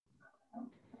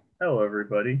Hello,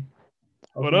 everybody.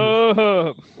 What Welcome to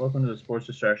up? welcome to the Sports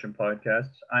Distraction Podcast.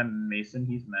 I'm Mason.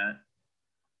 He's Matt.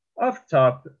 Off the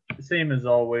top, same as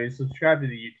always. Subscribe to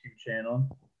the YouTube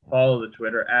channel. Follow the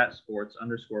Twitter at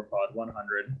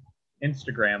sports_pod100.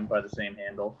 Instagram by the same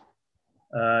handle.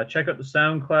 Check out the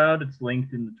SoundCloud. It's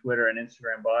linked in the Twitter and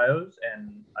Instagram bios,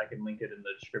 and I can link it in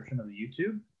the description of the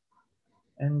YouTube.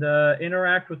 And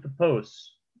interact with the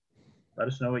posts. Let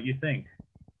us know what you think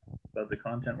about the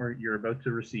content you're about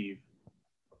to receive.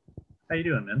 How you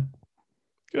doing, man?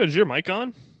 Good. Is your mic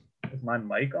on? Is my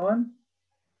mic on?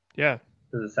 Yeah.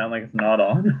 Does it sound like it's not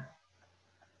on?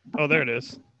 Oh, there it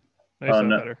is. Now you Oh sound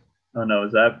no! better. Oh no!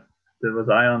 Was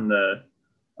I on the?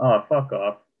 Oh, fuck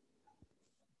off!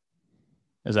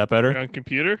 Is that You're better? on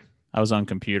computer? I was on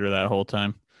computer that whole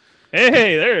time.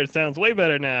 Hey, there it sounds way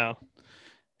better now.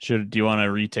 Do you want to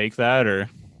retake that, or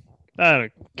I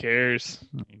don't cares.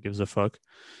 who gives a fuck?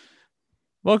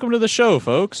 Welcome to the show,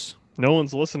 folks. No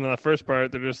one's listening to that first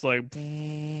part. They're just like,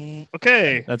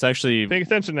 okay, That's actually, pay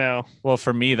attention now. well,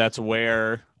 for me, that's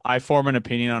where I form an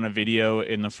opinion on a video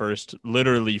in the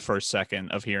literally first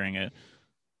second of hearing it.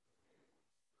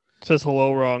 It says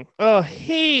hello wrong. Oh,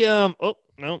 hey, oh,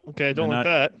 no, okay, don't like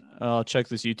that. I'll check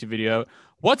this YouTube video out.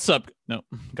 What's up? No,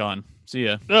 gone. See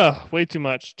ya. Way too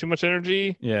much. Too much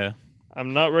energy. Yeah.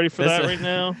 I'm not ready for that right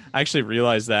now. I actually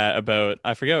realized that about,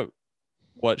 I forget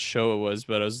what show it was,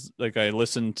 but I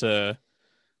listened to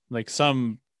like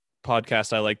some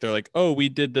podcast I like. They're like, oh, we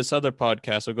did this other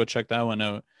podcast, so go check that one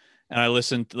out. And I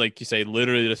listened, like you say,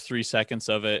 literally to 3 seconds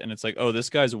of it, and it's like, oh,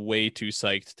 this guy's way too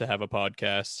psyched to have a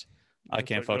podcast. I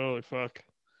can't fuck. Holy fuck.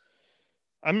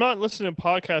 I'm not listening to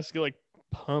podcasts to get like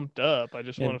pumped up. I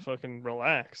just Yeah. want to fucking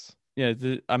relax. Yeah,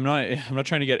 I'm not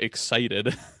trying to get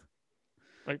excited.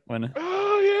 Like, when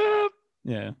oh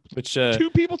yeah, which yeah,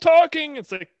 two people talking.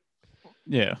 It's like,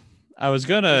 yeah, I was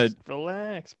gonna just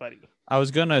relax, buddy.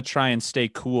 try and stay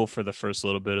cool for the first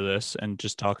little bit of this and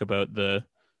just talk about the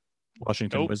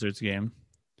Washington Wizards game.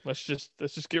 Let's just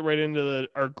get right into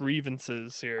our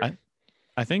grievances here.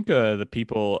 I think the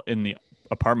people in the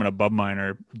apartment above mine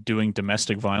are doing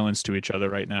domestic violence to each other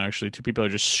right now. Actually, two people are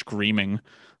just screaming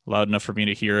loud enough for me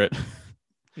to hear it.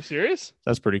 You serious?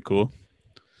 That's pretty cool.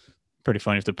 Pretty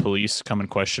funny if the police come and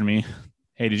question me.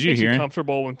 Hey, did you Makes hear it?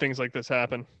 Comfortable when things like this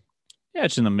happen. Yeah,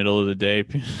 it's in the middle of the day.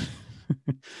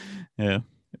 Yeah,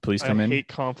 the police come in. I hate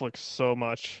conflict so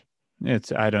much. Can't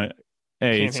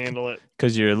handle it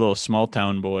because you're a little small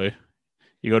town boy.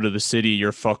 You go to the city,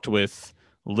 you're fucked with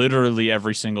literally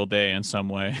every single day in some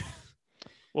way.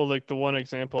 Well, like the one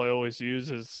example I always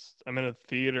use is I'm in a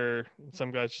theater and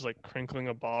some guy's just like crinkling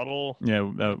a bottle. Yeah,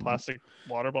 a plastic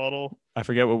water bottle. I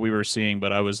forget what we were seeing,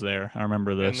 but I was there. I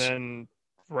remember this. And then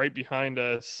right behind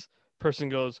us, person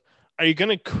goes, "Are you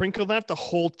gonna crinkle that the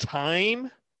whole time?"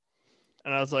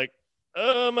 And I was like,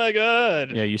 "Oh my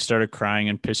god!" Yeah, you started crying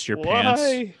and pissed your Why?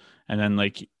 pants. And then,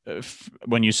 like,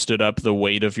 when you stood up, the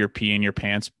weight of your pee in your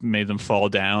pants made them fall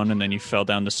down, and then you fell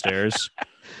down the stairs.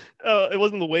 Oh, it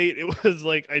wasn't the weight. It was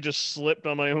like I just slipped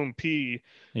on my own pee.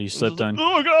 You slipped on.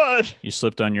 Oh god! You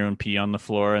slipped on your own pee on the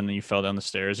floor, and then you fell down the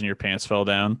stairs, and your pants fell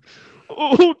down.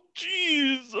 Oh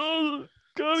jeez! Oh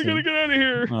god! I gotta get out of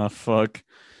here. Oh fuck!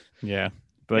 Yeah,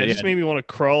 but it just made me want to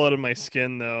crawl out of my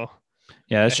skin, though.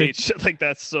 Yeah, I hate shit like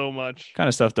that so much. Kind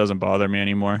of stuff doesn't bother me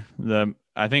anymore.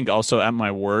 I think also at my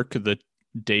work, the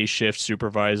day shift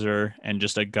supervisor and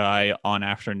just a guy on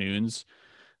afternoons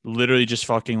literally just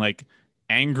fucking like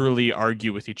angrily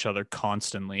argue with each other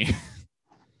constantly.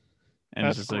 And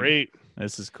that's great. Like,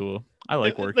 this is cool. I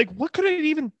like work. Like, what could it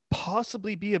even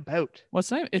possibly be about? What's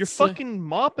that? You're fucking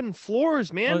mopping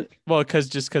floors, man. Well, because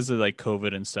of like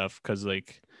COVID and stuff. Because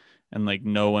like, and like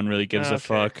no one really gives a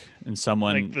fuck. And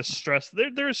someone like the stress.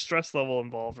 There's stress level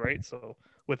involved, right? So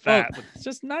with that, it's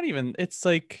just not even. It's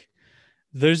like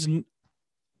there's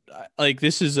like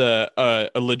this is a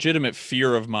legitimate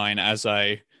fear of mine as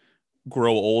I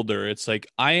grow older. It's like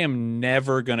I am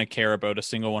never gonna care about a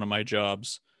single one of my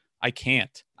jobs. I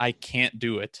can't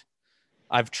do it.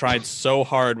 I've tried so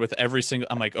hard with every single.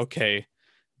 I'm like, okay,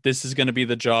 this is gonna be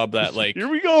the job that like. Here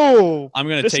we go. I'm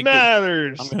gonna this take.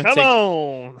 Matters. Come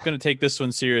on. I'm gonna take this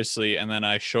one seriously, and then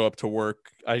I show up to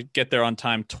work. I get there on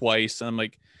time twice, and I'm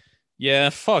like, yeah,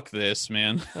 fuck this,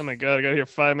 man. Oh my god, I got here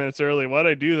 5 minutes early. Why'd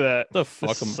I do that? The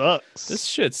fuck this sucks. This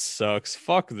shit sucks.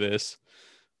 Fuck this.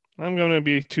 I'm gonna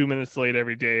be 2 minutes late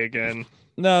every day again.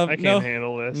 No, I can't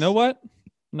handle this. Know what?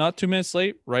 Not 2 minutes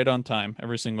late, right on time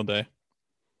every single day.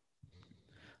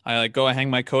 I like go, I hang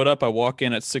my coat up, I walk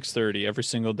in at 6:30 every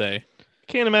single day.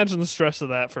 Can't imagine the stress of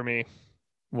that for me.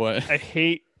 What? I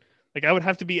hate, like, I would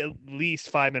have to be at least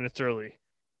 5 minutes early.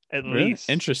 At least.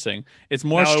 Interesting. It's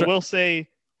more. Now, I will say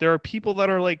There are people that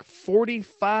are like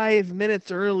 45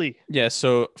 minutes early Yeah,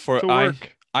 so to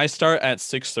work. I start at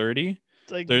 6:30.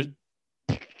 It's like, There's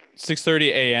 6:30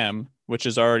 a.m., which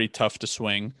is already tough to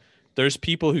swing. There's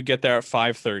people who get there at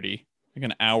 5:30, like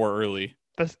an hour early.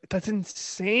 that's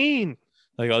insane.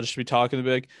 Like I'll just be talking to be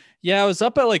like, yeah, I was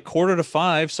up at like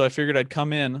 4:45, so I figured I'd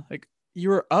come in. Like, you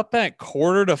were up at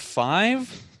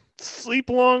 4:45? Sleep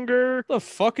longer. What the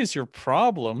fuck is your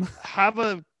problem? Have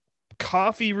a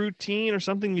coffee routine or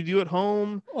something you do at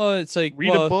home. Well, it's like,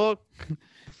 Read a book.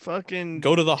 Fucking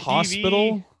go to the TV.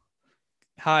 hospital.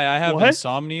 Hi, I have What?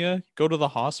 insomnia. Go to the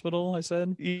hospital, I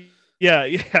said. Yeah.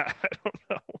 I don't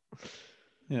know.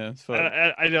 Yeah, it's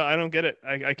I don't get it.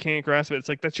 I can't grasp it. It's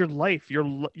like, that's your life.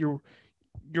 You're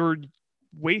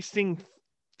wasting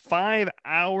 5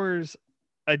 hours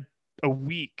a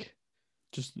week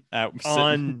just out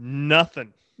on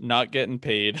nothing. Not getting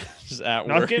paid, just at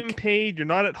Not work. getting paid. You're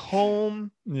not at home.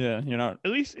 Yeah, you're not.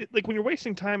 At least, like, when you're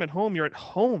wasting time at home, you're at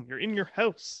home. You're in your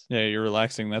house. Yeah, you're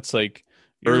relaxing. That's like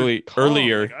You're calm.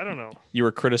 earlier. Like, I don't know. You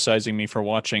were criticizing me for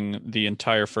watching the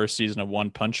entire first season of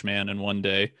One Punch Man in one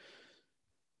day,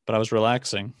 but I was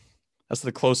relaxing. That's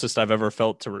the closest I've ever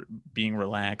felt to being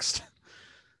relaxed.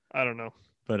 I don't know.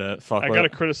 But fuck. I gotta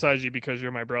criticize you because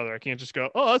you're my brother. I can't just go,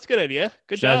 "Oh, that's a good idea.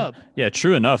 Good job." Yeah,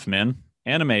 true enough, man.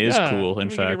 Anime is cool, in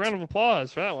give fact. you a round of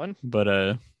applause for that one.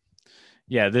 But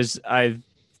yeah, there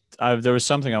was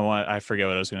something I forget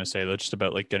what I was gonna say though, just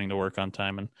about like getting to work on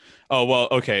time. And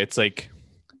okay, it's like,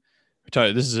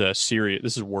 this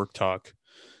is work talk,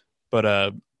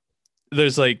 but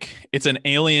there's like, it's an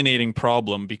alienating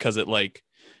problem because it like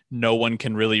no one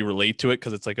can really relate to it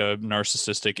because it's like a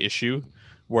narcissistic issue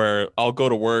where I'll go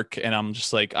to work and I'm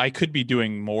just like, I could be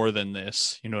doing more than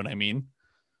this. You know what I mean?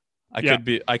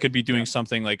 I could be doing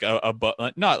something like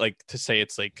not like to say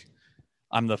it's like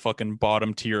I'm the fucking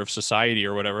bottom tier of society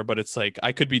or whatever, but it's like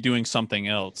I could be doing something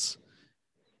else.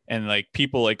 And like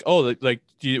people like, oh, like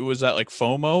was that like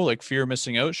FOMO, like fear of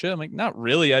missing out shit? I'm like, not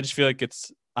really. I just feel like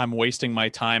I'm wasting my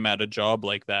time at a job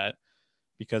like that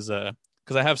because I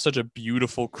have such a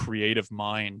beautiful creative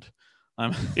mind.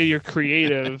 You're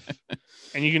creative,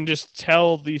 and you can just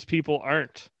tell these people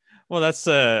aren't. Well, that's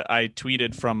I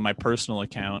tweeted from my personal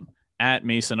account at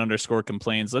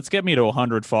Mason_complains. Let's get me to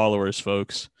 100 followers,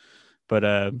 folks.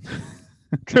 But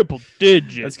triple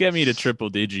digits. Let's get me to triple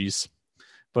digits.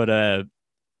 But I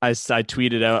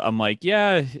tweeted out, I'm like,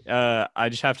 yeah, I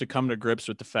just have to come to grips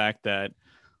with the fact that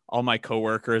all my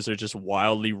coworkers are just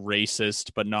wildly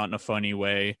racist, but not in a funny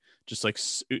way. Just like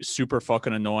super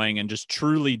fucking annoying and just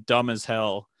truly dumb as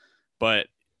hell. But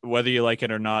whether you like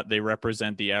it or not, they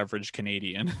represent the average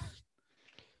Canadian.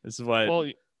 This is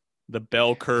what the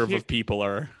bell curve of people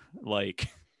are like.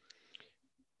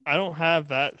 I don't have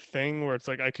that thing where it's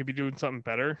like I could be doing something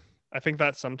better. I think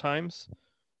that sometimes.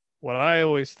 What I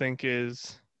always think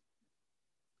is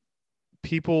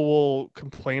people will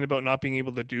complain about not being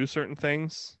able to do certain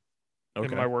things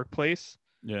in my workplace.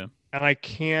 Yeah. And I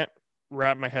can't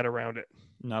wrap my head around it.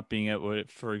 Not being able to,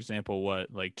 for example,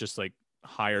 what? Like just like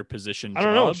higher position jobs? I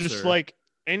don't know. Just like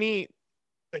any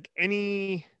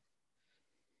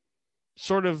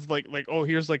sort of like, oh,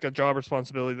 here's like a job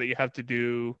responsibility that you have to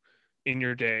do in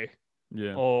your day.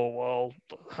 Yeah. Oh, well,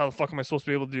 how the fuck am I supposed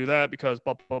to be able to do that? Because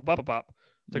bop, bop, bop, bop, bop.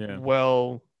 It's like,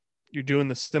 well, you're doing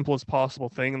the simplest possible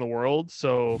thing in the world,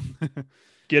 so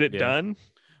get it done.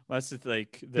 Well, that's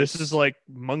like this is like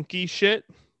monkey shit.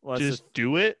 Well, just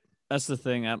do it. That's the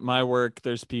thing. At my work,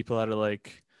 there's people that are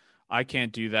like, I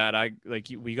can't do that.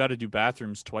 We got to do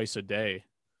bathrooms twice a day.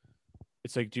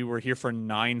 It's like, dude, we're here for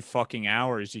 9 fucking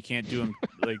hours. You can't do them.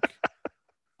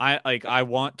 I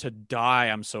want to die.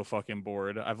 I'm so fucking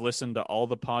bored. I've listened to all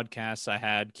the podcasts I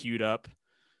had queued up,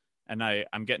 and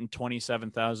I'm getting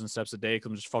 27,000 steps a day because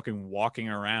I'm just fucking walking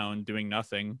around doing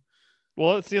nothing.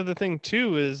 Well, that's the other thing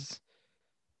too. Is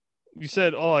you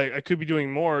said, oh, I could be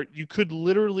doing more. You could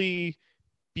literally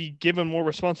be given more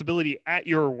responsibility at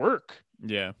your work.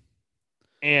 Yeah.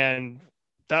 And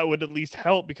that would at least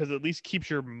help because it at least keeps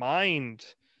your mind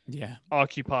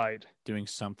occupied. Doing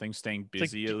something, staying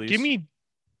busy at least. Give me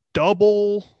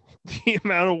double the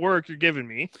amount of work you're giving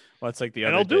me. Well, it's like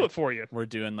and I'll do it for you. We're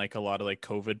doing like a lot of like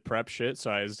COVID prep shit.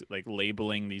 So I was like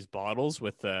labeling these bottles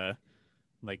with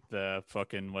like the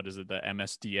fucking, what is it? The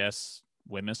MSDS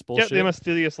Wimmis bullshit. Yeah, the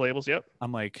MSDS labels. Yep.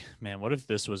 I'm like, man, what if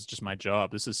this was just my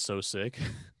job? This is so sick.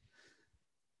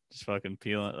 Just fucking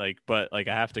peeling like, but like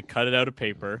I have to cut it out of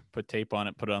paper, put tape on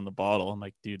it, put it on the bottle. I'm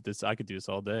like, dude, I could do this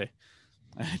all day.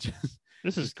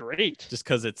 This is great. Just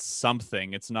because it's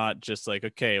something. It's not just like,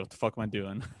 okay, what the fuck am I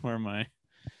doing? Where am I?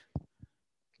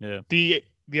 Yeah. The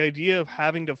idea of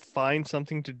having to find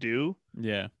something to do.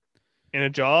 Yeah. in a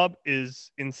job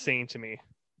is insane to me.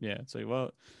 Yeah, it's like,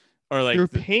 well, or like you're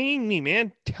paying me,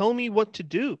 man. Tell me what to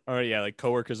do. Or yeah, like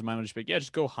coworkers of mine would just be like, yeah,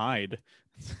 just go hide.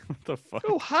 What the fuck?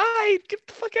 Go hide. Get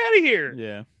the fuck out of here.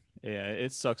 Yeah. Yeah,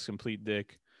 it sucks complete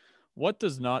dick. What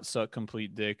does not suck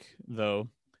complete dick, though,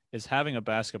 is having a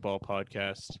basketball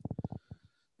podcast.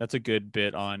 That's a good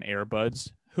bit on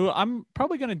Airbuds, who I'm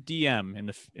probably going to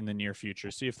DM in the near future,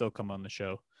 see if they'll come on the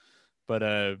show.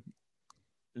 But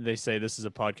they say this is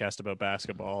a podcast about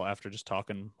basketball after just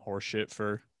talking horse shit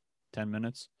for 10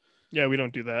 minutes. Yeah, we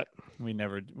don't do that.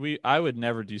 I would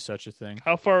never do such a thing.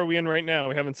 How far are we in right now?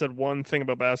 We haven't said one thing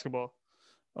about basketball.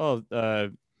 Oh,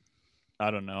 I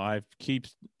don't know. I keep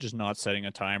just not setting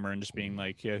a timer and just being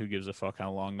like, yeah, who gives a fuck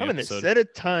how long the episode? I'm gonna set a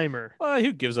timer. Well,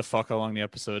 who gives a fuck how long the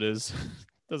episode is?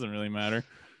 Doesn't really matter.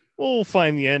 We'll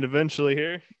find the end eventually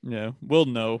here. Yeah, we'll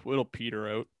know. It'll peter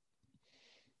out.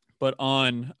 But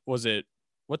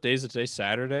what day is it today?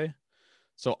 Saturday?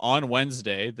 So on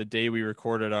Wednesday, the day we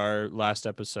recorded our last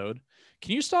episode,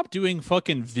 can you stop doing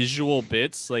fucking visual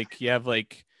bits? Like you have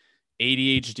like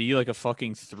ADHD, like a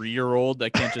fucking 3-year-old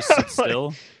that can't just sit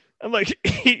still. I'm like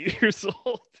 8 years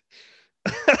old.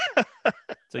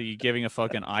 So you're giving a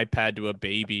fucking iPad to a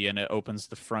baby and it opens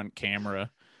the front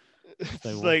camera. It's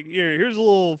like here's a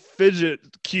little fidget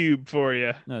cube for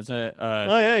you. No, it's oh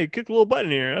yeah, you click a little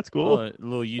button here. That's cool. A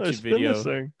little YouTube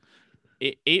video.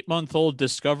 8-month-old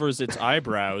discovers its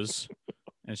eyebrows,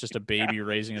 and it's just a baby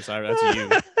raising its eyebrows. That's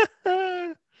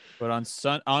you.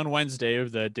 But on Wednesday,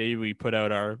 the day we put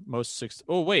out our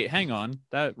oh wait, hang on.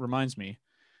 That reminds me.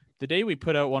 The day we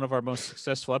put out one of our most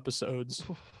successful episodes.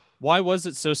 Why was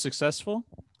it so successful?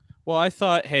 Well, I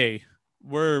thought, hey,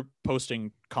 we're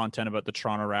posting content about the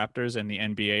Toronto Raptors and the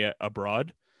NBA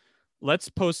abroad. Let's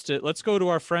post it. Let's go to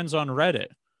our friends on Reddit.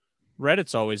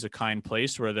 Reddit's always a kind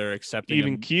place where they're accepting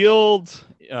even keeled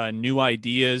new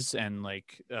ideas and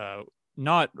like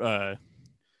not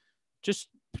just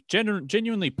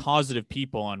genuinely positive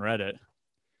people on Reddit,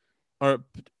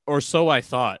 or so I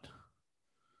thought.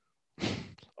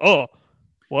 Oh,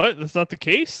 what? That's not the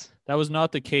case? That was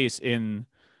not the case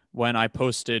when I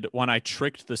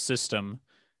tricked the system.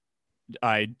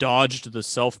 I dodged the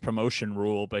self-promotion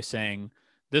rule by saying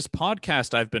this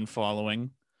podcast I've been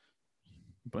following,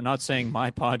 but not saying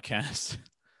my podcast.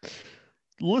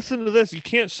 Listen to this. You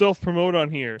can't self-promote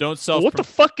on here. Don't self. What the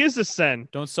fuck is this then?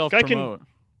 Don't self-promote. Guy can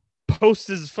post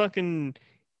his fucking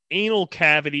anal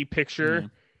cavity picture.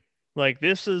 Like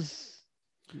this is.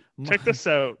 Check this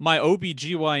out. My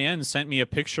OBGYN sent me a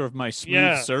picture of my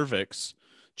smooth cervix.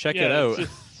 Check it out.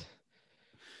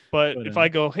 But if I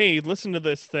go, hey, listen to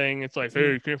this thing, it's like,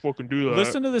 hey, you can't fucking do that.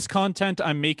 Listen to this content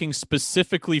I'm making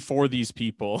specifically for these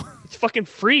people. It's fucking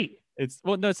free.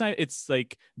 No, it's not. It's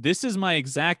like, this is my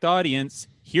exact audience.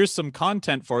 Here's some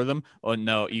content for them. Oh,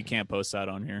 no, you can't post that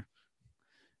on here.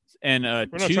 And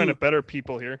we're not trying to better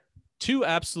people here. 2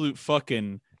 absolute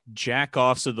fucking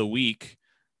jack-offs of the week.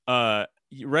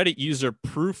 Reddit user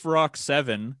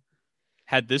ProofRock7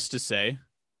 had this to say.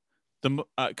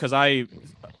 Because I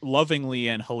lovingly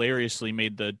and hilariously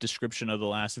made the description of the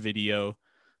last video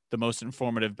the most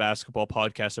informative basketball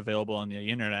podcast available on the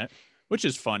internet, which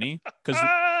is funny because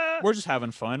we're just having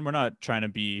fun. We're not trying to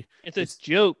be. It's a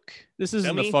joke. This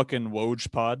isn't the fucking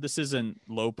Woj pod. This isn't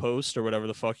Low Post or whatever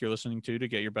the fuck you're listening to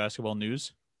get your basketball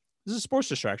news. This is a sports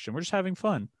distraction. We're just having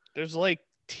fun. There's like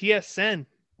TSN.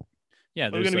 Yeah,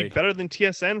 they're going to be better than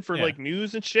TSN for like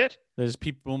news and shit. There's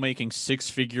people making 6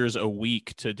 figures a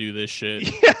week to do this shit.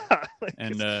 Yeah,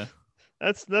 and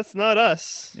that's not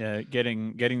us. Yeah,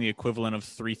 getting the equivalent of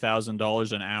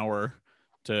 $3,000 an hour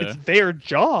to. It's their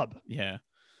job. Yeah,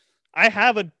 I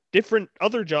have a different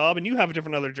other job, and you have a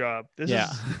different other job. This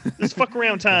is fuck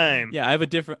around time. Yeah, I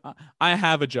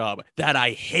have a job that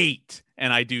I hate,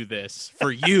 and I do this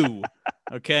for you.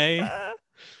 Okay.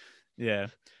 Yeah.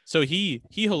 So he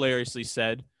hilariously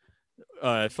said,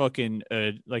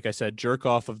 like I said, jerk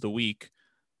off of the week,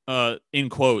 in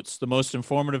quotes, the most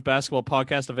informative basketball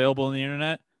podcast available on the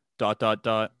internet, ...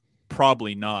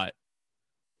 Probably not.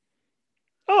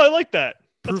 Oh, I like that.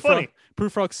 That's funny.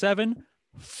 ProofRock7,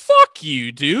 fuck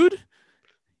you, dude.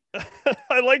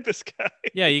 I like this guy.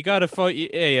 Yeah, you got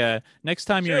to next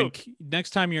time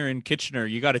you're in Kitchener,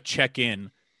 you got to check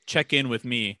in with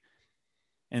me.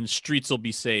 And streets will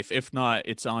be safe. If not,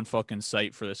 it's on fucking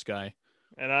site for this guy.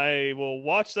 And I will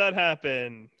watch that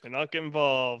happen and not get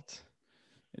involved.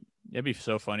 It'd be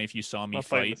so funny if you saw me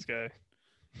fight this guy.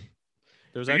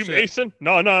 There's Are actually you Mason?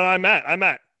 No, I'm Matt. I'm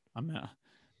Matt.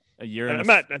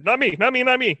 Not me.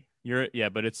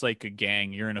 But it's like a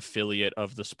gang. You're an affiliate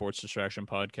of the Sports Distraction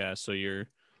podcast, so you're.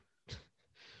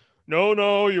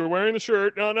 No, you're wearing the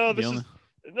shirt. No,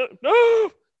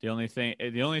 No. The only thing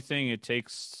it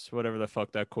takes, whatever the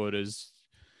fuck that quote is,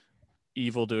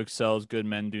 evil to excel as good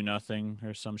men do nothing,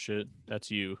 or some shit.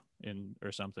 That's you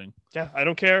or something. Yeah, I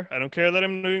don't care. I don't care that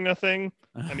I'm doing nothing.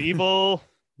 I'm evil.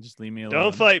 Just leave me alone.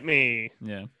 Don't fight me.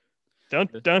 Yeah.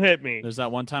 Don't hit me. There's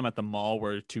that one time at the mall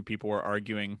where two people were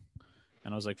arguing,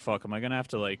 and I was like, "Fuck, am I gonna have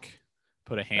to like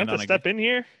put a hand on step in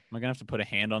here? Am I gonna have to put a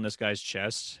hand on this guy's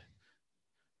chest?"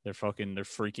 They're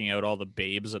freaking out all the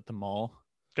babes at the mall.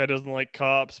 Guy doesn't like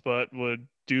cops, but would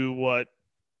do what?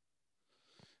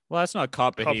 Well, that's not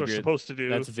cop behavior. Cops are supposed to do.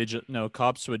 That's No,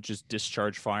 cops would just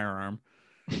discharge firearm,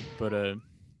 but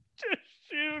just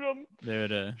shoot him. They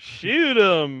would shoot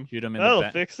him. Shoot him in That'll the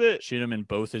back. Fix it. Shoot him in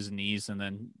both his knees and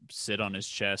then sit on his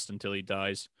chest until he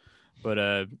dies.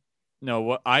 But no,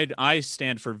 what I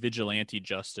stand for vigilante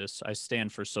justice. I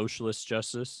stand for socialist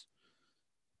justice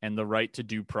and the right to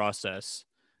due process.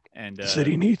 And the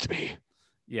city needs me.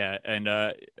 Yeah, and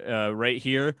right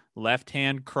here, left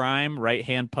hand crime, right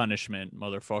hand punishment,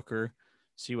 motherfucker.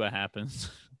 See what happens.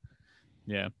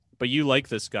 Yeah, but you like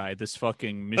this guy, this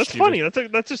fucking mischievous... That's funny.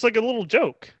 That's just like a little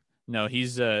joke. No,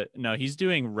 he's doing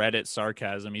Reddit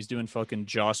sarcasm. He's doing fucking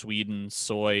Joss Whedon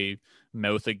soy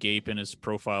mouth agape in his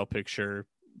profile picture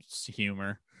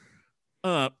humor.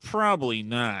 Probably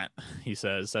not, he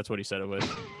says. That's what he said it was.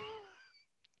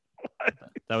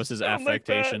 That was his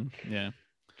affectation. Like yeah.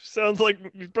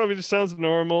 He probably just sounds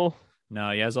normal.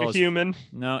 No, he has all his human.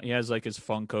 No, he has like his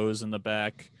Funkos in the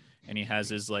back, and he has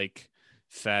his like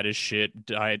fat as shit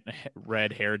dyed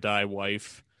red hair dye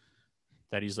wife.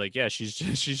 That he's like, yeah, she's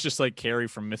just like Carrie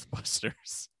from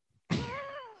MythBusters.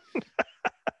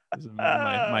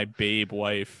 my babe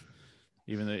wife.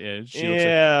 Even though she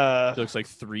looks like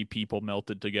three people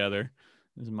melted together.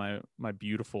 This is my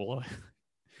beautiful.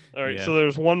 All right, so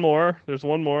there's one more.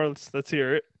 Let's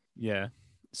hear it. Yeah.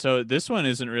 So this one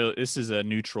isn't real. This is a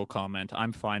neutral comment.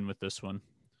 I'm fine with this one.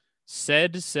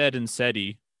 Said, and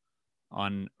Seti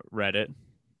on Reddit.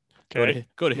 Okay.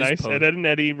 Go to his nice post. Ed and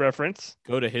Eddie reference.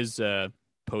 Go to his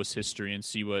post history and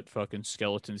see what fucking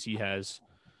skeletons he has.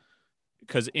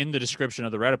 Because in the description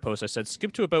of the Reddit post, I said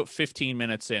skip to about 15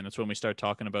 minutes in. That's when we start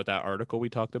talking about that article we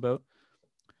talked about.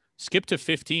 Skip to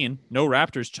 15. No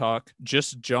Raptors talk.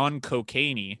 Just John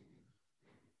Cocaine,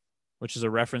 which is a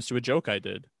reference to a joke I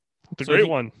did. It's a great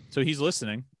one. So he's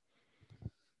listening.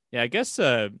 Yeah, I guess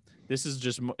this is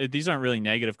just, these aren't really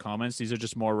negative comments. These are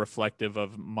just more reflective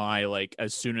of my, like,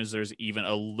 as soon as there's even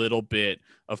a little bit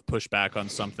of pushback on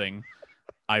something,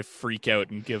 I freak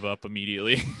out and give up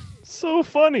immediately. So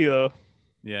funny, though.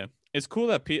 Yeah. It's cool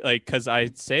that, because I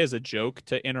say as a joke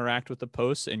to interact with the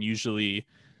posts, and usually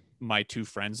my two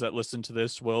friends that listen to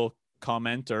this will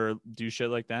comment or do shit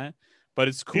like that. But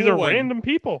it's cool. These are random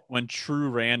people. When true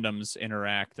randoms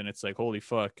interact, and it's like, holy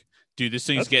fuck, dude, this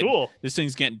thing's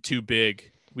getting too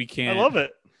big. We can't. I love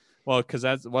it. Well, because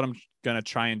that's what I'm gonna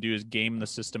try and do is game the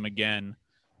system again,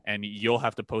 and you'll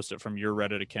have to post it from your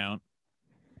Reddit account.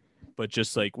 But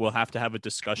just like we'll have to have a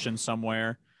discussion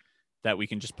somewhere that we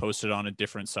can just post it on a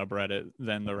different subreddit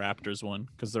than the Raptors one,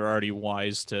 because they're already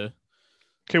wise to.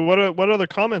 Okay, what other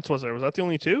comments was there? Was that the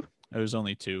only two? It was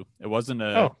only two. It wasn't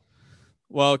a. Oh.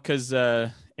 Well, because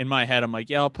in my head, I'm like,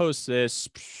 yeah, I'll post this,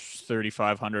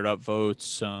 3,500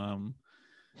 upvotes,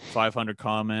 500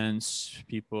 comments,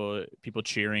 people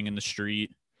cheering in the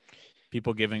street,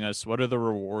 people giving us, what are the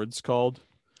rewards called?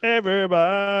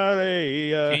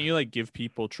 Everybody. Can't you like give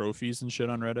people trophies and shit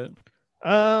on Reddit?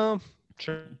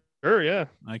 Sure, yeah.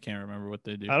 I can't remember what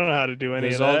they do. I don't know how to do any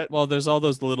of that. Well, there's all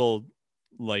those little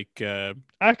like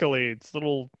accolades,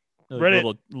 little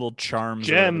Reddit little charms,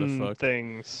 gem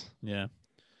things. Yeah.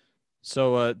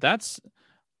 So that's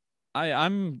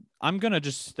I'm gonna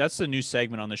just that's the new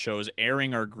segment on the show is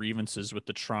airing our grievances with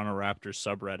the Toronto Raptors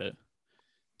subreddit.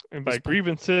 And by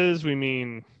grievances we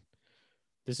mean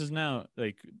this is now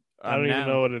like I don't even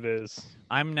know what it is.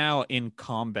 I'm now in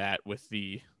combat with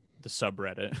the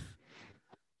subreddit.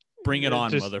 Bring it on,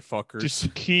 motherfuckers.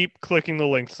 Just keep clicking the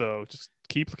links though. Just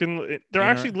keep clicking. They're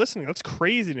actually listening. That's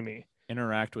crazy to me.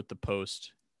 Interact with the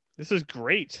post. This is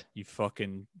great. You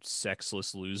fucking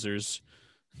sexless losers.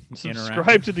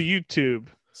 Subscribe to the YouTube.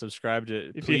 Subscribe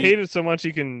to. If you hate it so much,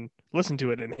 you can listen to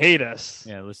it and hate us.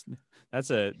 Yeah, listen. That's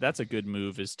a good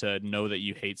move is to know that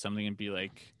you hate something and be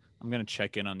like, I'm gonna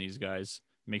check in on these guys.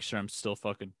 Make sure I'm still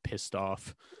fucking pissed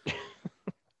off.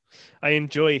 I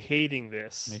enjoy hating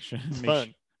this. It's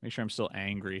fun. Make sure I'm still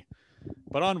angry.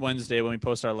 But on Wednesday, when we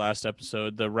post our last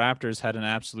episode, the Raptors had an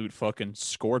absolute fucking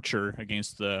scorcher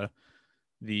against the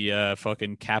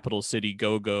fucking capital city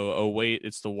Go-Go. Oh, wait,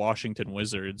 it's the Washington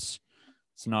Wizards.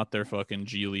 It's not their fucking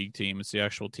G League team. It's the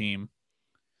actual team.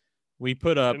 We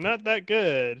put up They're not that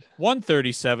good.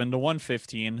 137 to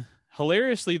 115.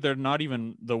 Hilariously, they're not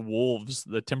even the Wolves.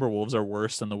 The Timberwolves are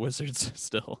worse than the Wizards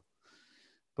still.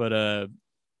 But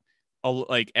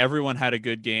like everyone had a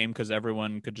good game because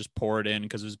everyone could just pour it in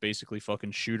because it was basically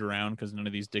fucking shoot around because none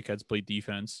of these dickheads played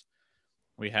defense.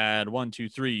 We had 1, 2,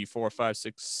 3, 4, 5,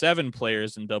 6, 7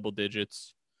 players in double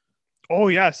digits. Oh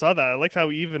yeah, I saw that. I like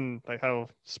how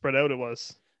spread out it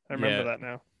was. I remember that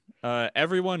now.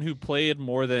 Everyone who played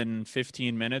more than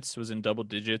 15 minutes was in double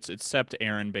digits except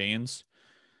Aaron Baines.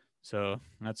 So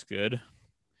that's good.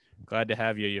 Glad to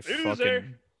have you. You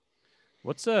fucking.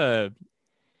 What's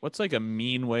like a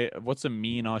mean way? What's a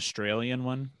mean Australian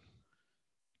one?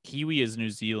 Kiwi is New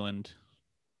Zealand.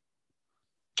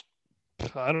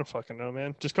 I don't fucking know,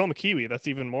 man. Just call him a Kiwi. That's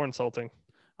even more insulting.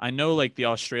 I know like the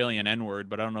Australian N word,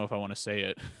 but I don't know if I want to say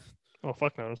it. Oh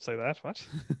fuck no! Don't say that. What?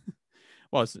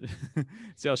 Well, it's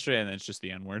the Australian. It's just the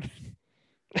N word.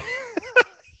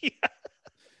 Yeah.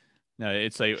 No,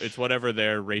 it's like it's whatever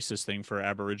their racist thing for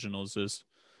Aboriginals is.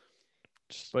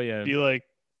 But yeah, be like,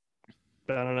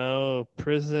 I don't know,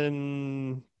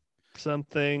 prison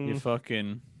something. You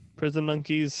fucking prison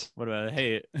monkeys. What about it?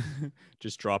 Hey,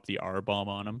 just drop the R bomb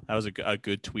on them. That was a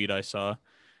good tweet I saw.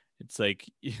 It's like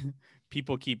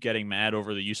people keep getting mad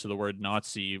over the use of the word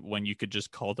Nazi when you could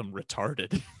just call them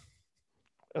retarded.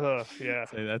 Yeah.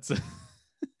 So that's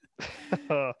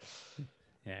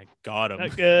yeah, got him.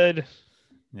 Not good.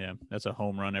 Yeah, that's a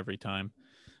home run every time.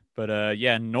 But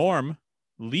yeah, Norm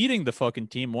leading the fucking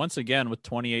team once again with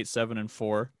 28, 7, and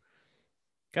 4.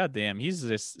 God damn, he's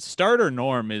this starter.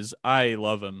 Norm is, I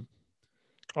love him.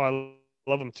 Oh, I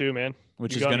love him too, man.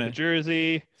 Which you is gonna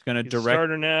jersey. It's gonna direct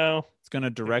starter now. It's gonna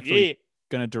directly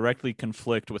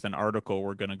conflict with an article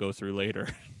we're gonna go through later.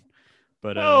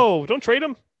 But no, don't trade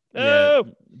him. No.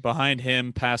 Yeah, behind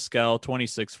him, Pascal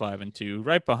 26, 5, and 2.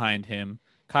 Right behind him,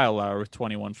 Kyle Lowry with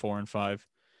 21, 4, and 5.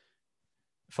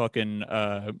 Fucking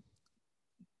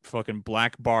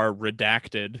Black Bar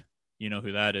Redacted. You know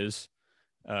who that is.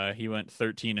 He went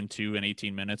 13 and 2 in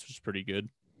 18 minutes, which is pretty good.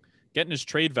 Getting his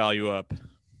trade value up.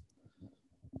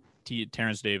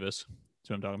 Terrence Davis. That's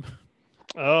what I'm talking about.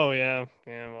 Oh yeah,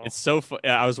 yeah. Well. It's so fun.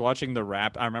 I was watching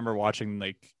I remember watching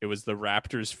it was the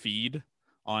Raptors feed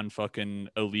on fucking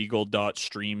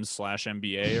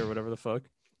illegal.streams/NBA or whatever the fuck.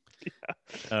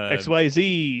 Yeah.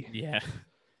 XYZ. Yeah.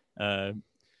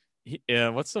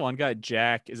 What's the one guy?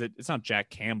 Jack? It's not Jack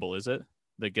Campbell, is it?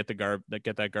 Get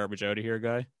that garbage out of here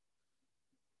guy.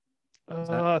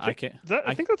 I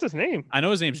think that's his name. I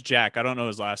know his name's Jack. I don't know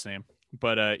his last name,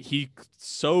 but he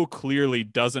so clearly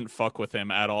doesn't fuck with him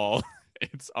at all. He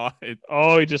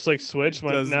just like switched.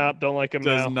 Nah, don't like him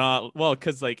now. Not well,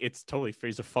 because like it's totally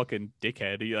he's a fucking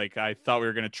dickhead. I thought we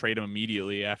were gonna trade him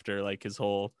immediately after like his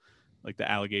whole like the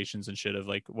allegations and shit of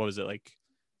like what was it like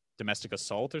domestic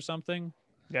assault or something?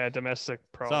 Yeah, domestic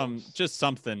problems. Just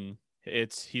something.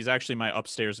 He's actually my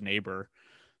upstairs neighbor.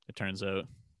 It turns out.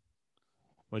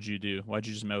 What'd you do? Why'd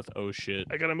you just mouth oh shit?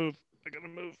 I gotta move.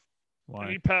 Why?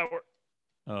 I need power.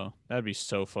 Oh, that'd be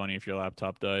so funny if your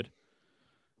laptop died.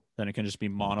 Then it can just be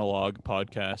monologue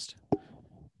podcast.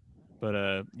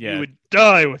 But yeah, you would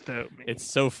die without me. It's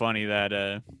so funny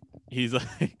that he's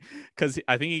like, because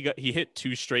I think he hit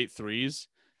 2 straight threes,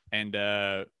 and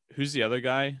who's the other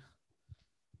guy?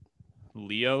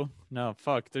 Leo? No,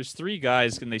 fuck. There's 3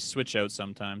 guys, and they switch out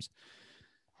sometimes.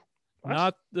 What?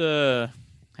 Not the.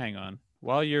 Hang on.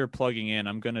 While you're plugging in,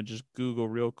 I'm gonna just Google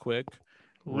real quick.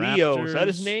 Leo, Raptors, is that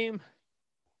his name?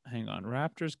 Hang on,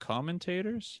 Raptors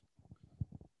commentators.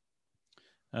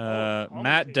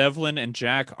 Matt Devlin and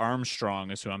Jack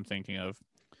Armstrong is who I'm thinking of.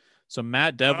 So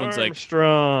Matt Devlin's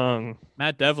Armstrong.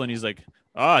 Matt Devlin, he's like,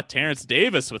 Terrence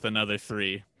Davis with another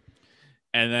 3,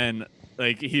 and then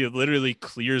like he literally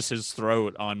clears his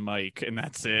throat on mic, and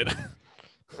that's it.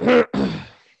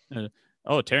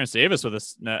 Terrence Davis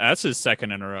with that's his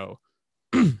second in a row.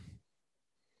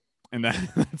 And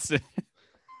that's it.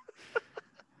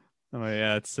 Oh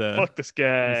yeah, it's fuck this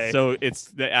guy. So it's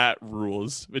the at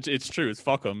rules, which it's true. It's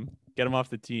fuck him, get him off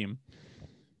the team.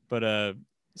 But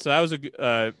so that was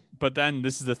but then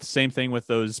this is the same thing with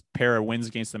those pair of wins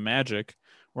against the Magic,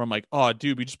 where I'm like, oh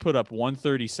dude, we just put up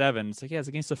 137. It's like, yeah, it's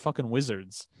against the fucking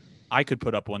Wizards. I could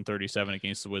put up 137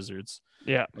 against the Wizards.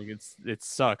 Yeah, like it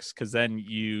sucks because then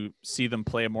you see them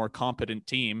play a more competent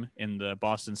team in the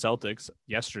Boston Celtics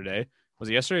yesterday. Was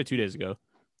it yesterday or 2 days ago?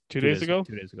 2 days ago.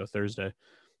 2 days ago, Thursday.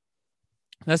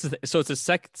 That's so it's a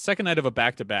second night of a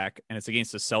back-to-back, and it's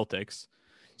against the Celtics.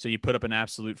 So you put up an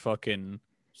absolute fucking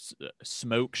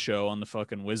smoke show on the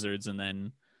fucking Wizards, and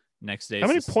then next day. How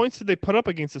many points did they put up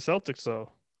against the Celtics though?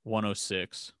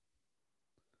 106.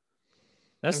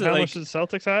 That's and how like much did the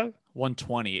Celtics have?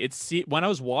 120. When I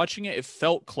was watching it, it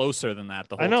felt closer than that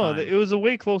the whole I know time. it was a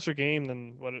way closer game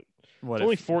than what it. It's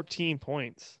only 14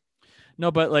 points.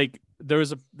 No, but like there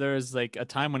was like a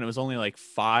time when it was only like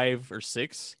 5 or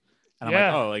 6, and I'm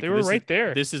like, oh, like they were right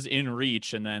there. This is in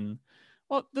reach, and then,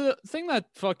 well, the thing that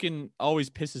fucking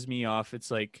always pisses me off, it's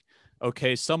like,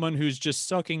 okay, someone who's just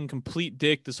sucking complete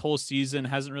dick this whole season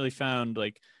hasn't really found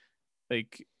like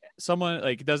someone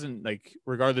like doesn't like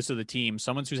regardless of the team,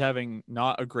 someone who's having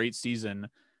not a great season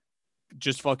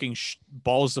just fucking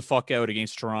balls the fuck out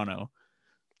against Toronto.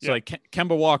 So like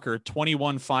Kemba Walker,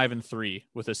 21-5-3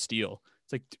 with a steal.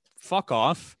 It's like, fuck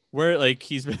off. Where like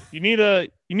he's been... you need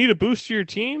a boost to your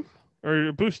team or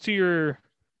a boost to your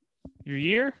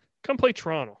year. Come play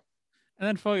Toronto. And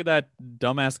then fuck that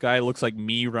dumbass guy looks like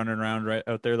me running around right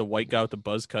out there. The white guy with the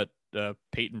buzz cut,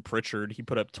 Peyton Pritchard. He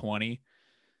put up 20.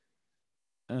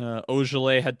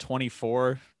 Ogilvy had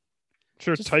 24.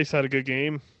 Sure, Tice had a good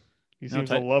game. He seems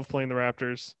to love playing the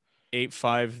Raptors.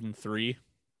 8-5-3.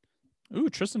 Ooh,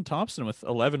 Tristan Thompson with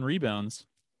 11 rebounds.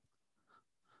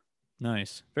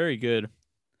 Nice. Very good.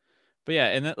 But yeah,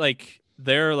 and that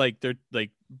they're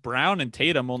Brown and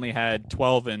Tatum only had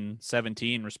 12 and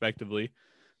 17 respectively,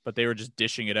 but they were just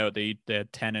dishing it out. They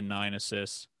had 10 and 9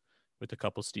 assists with a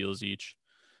couple steals each.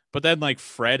 But then like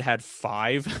Fred had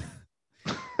 5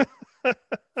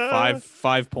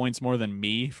 points more than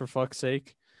me, for fuck's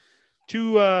sake.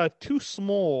 Too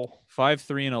small. 5,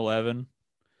 3, and 11.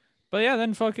 But yeah,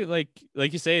 then fuck it, like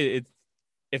you say,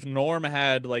 if Norm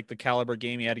had like the caliber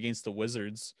game he had against the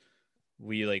Wizards,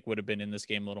 we like would have been in this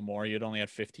game a little more. You'd only had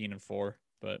 15 and 4,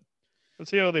 but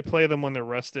let's see how they play them when they're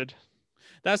rested.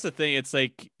 That's the thing. It's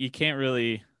like you can't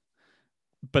really.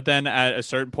 But then at a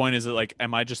certain point, is it like,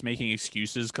 am I just making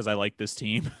excuses because I like this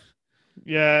team?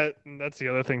 Yeah, that's the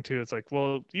other thing too. It's like,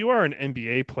 well, you are an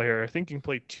NBA player. I think you can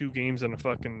play 2 games in a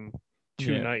fucking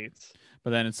 2 nights.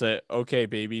 But then it's like, okay,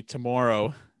 baby,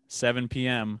 tomorrow, 7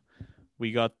 p.m.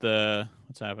 we got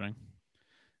what's happening?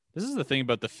 This is the thing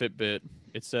about the Fitbit.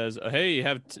 It says, hey, you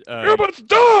have you're about to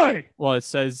die. Well, it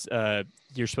says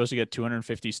you're supposed to get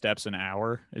 250 steps an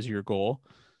hour is your goal.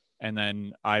 And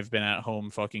then I've been at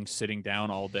home fucking sitting down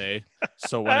all day.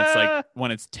 So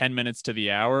when it's 10 minutes to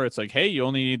the hour, it's like, hey, you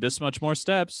only need this much more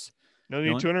steps. You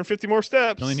need 250 more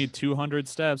steps. You only need 200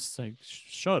 steps. It's like,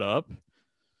 shut up.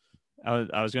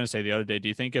 I was going to say the other day, do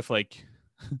you think if like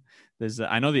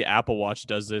I know the Apple Watch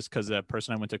does this because the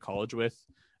person I went to college with,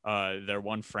 their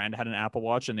one friend had an Apple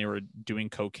Watch and they were doing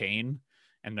cocaine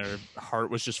and their heart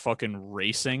was just fucking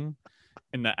racing.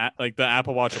 And the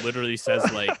Apple Watch literally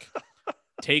says like,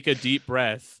 take a deep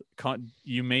breath.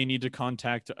 You may need to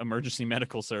contact emergency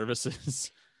medical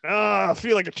services. I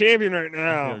feel like a champion right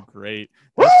now. I feel great.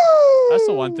 That's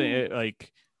the one thing.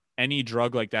 Like any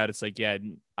drug like that, it's like, yeah,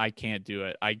 I can't do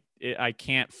it. I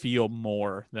can't feel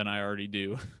more than I already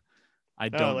do. I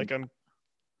don't. Like if you're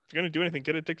gonna do anything,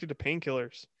 get addicted to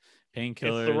painkillers. It's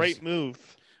the right move.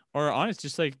 Or honest,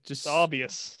 just it's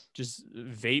obvious. Just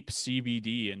vape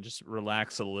CBD and just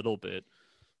relax a little bit.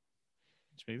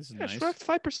 This is nice. Relax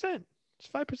 5%.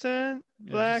 Just 5%.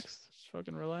 Relax. Just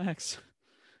fucking relax.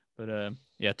 But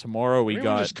yeah, tomorrow we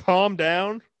got just calm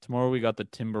down. Tomorrow we got the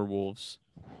Timberwolves.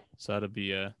 So that'll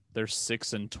be they're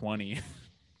 6-20.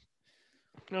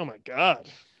 Oh my god.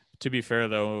 To be fair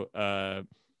though,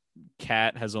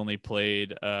 Cat has only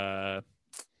played 9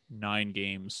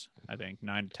 games, I think.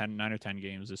 9 or 10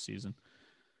 games this season.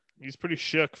 He's pretty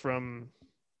shook from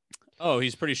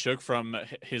he's pretty shook from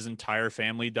his entire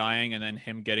family dying and then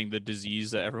him getting the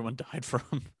disease that everyone died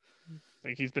from.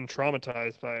 Like he's been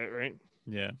traumatized by it, right?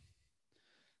 Yeah.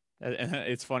 And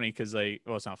it's funny because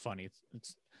it's not funny.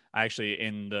 It's actually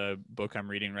in the book I'm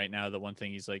reading right now. The one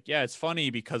thing he's like, yeah, it's funny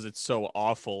because it's so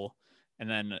awful. And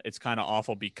then it's kind of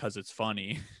awful because it's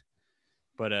funny.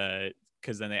 But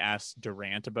because then they asked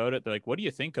Durant about it. They're like, what do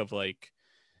you think of like,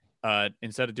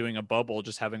 instead of doing a bubble,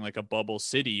 just having like a bubble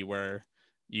city where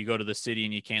you go to the city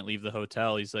and you can't leave the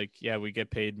hotel? He's like, yeah, we get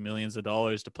paid millions of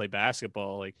dollars to play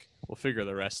basketball. Like, we'll figure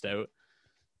the rest out.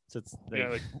 So it's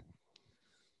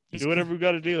do whatever we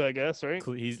got to do, I guess, right?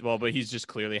 But he's just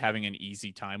clearly having an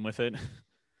easy time with it.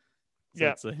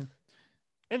 So yeah.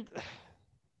 And at a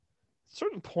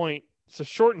certain point, it's a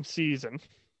shortened season.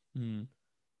 Hmm.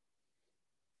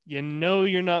 You know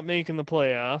you're not making the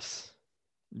playoffs.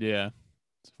 Yeah.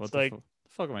 What the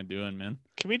fuck am I doing, man?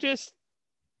 Can we just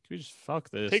fuck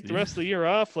this? Take the rest of the year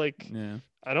off? Like, yeah.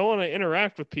 I don't want to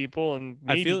interact with people and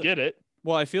maybe get it.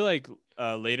 Well, I feel like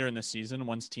later in the season,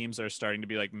 once teams are starting to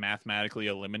be like mathematically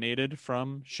eliminated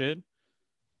from shit,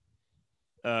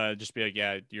 just be like,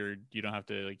 yeah, you don't have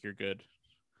to, like, you're good.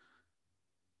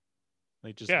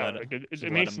 Like just Yeah, let like him,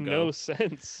 it makes him no go.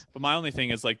 sense. But my only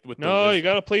thing is like with No, you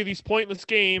got to play these pointless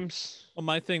games. well,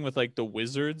 my thing with like the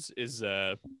Wizards is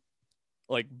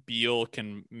like Beal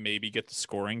can maybe get the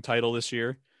scoring title this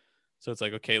year. So it's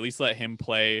like, okay, at least let him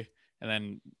play and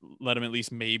then let him at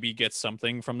least maybe get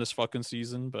something from this fucking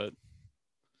season. But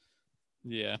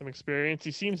yeah. Some experience.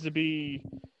 He seems to be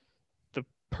the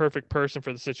perfect person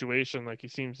for the situation. Like he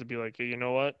seems to be like, hey, you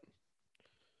know what?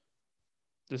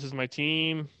 This is my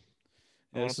team.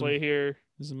 I want to play here.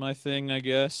 This is my thing, I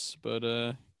guess.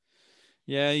 But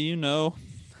yeah,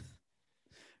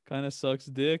 kind of sucks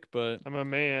dick, but I'm a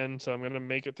man, so I'm gonna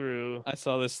make it through. I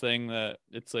saw this thing that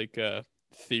it's like a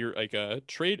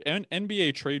trade and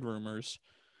NBA trade rumors.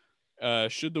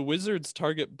 Should the Wizards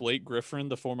target Blake Griffin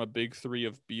to form a big three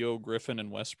of Beal, Griffin,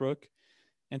 and Westbrook?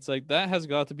 It's like that has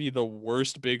got to be the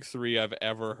worst big three I've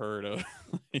ever heard of.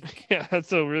 Yeah, that's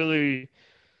the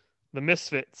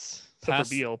misfits. Except for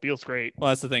Beal. Beal's great. Well,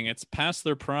 that's the thing. It's past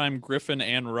their prime, Griffin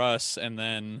and Russ, and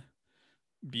then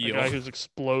Beal. The guy who's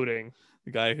exploding.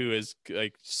 The guy who is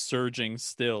like surging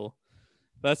still.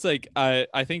 That's like I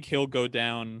think he'll go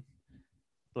down.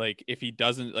 Like if he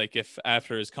doesn't, like if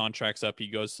after his contract's up he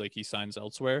goes like he signs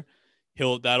elsewhere,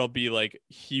 that'll be like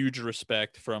huge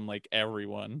respect from like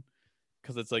everyone,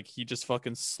 because it's like he just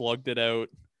fucking slugged it out,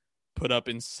 put up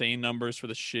insane numbers for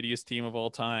the shittiest team of all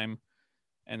time,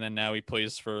 and then now he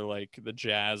plays for like the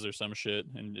Jazz or some shit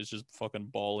and is just fucking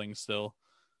balling still.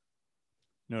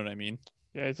 You know what I mean?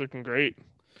 Yeah, he's looking great.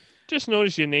 Just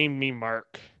noticed you named me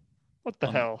Mark. What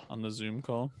the hell? On the Zoom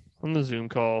call? On the Zoom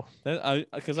call.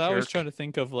 Because I always try to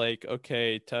think of like,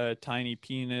 okay, tiny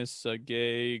penis,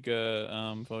 gay,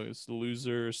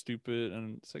 loser, stupid,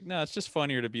 and it's like, no, it's just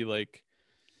funnier to be like,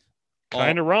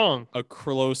 kind of wrong. A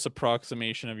close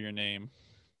approximation of your name.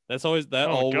 That's always that.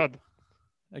 God,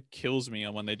 that kills me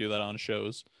when they do that on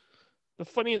shows.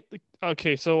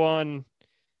 Okay, so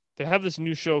they have this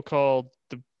new show called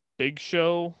The Big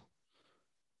Show.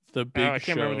 The Big Show. I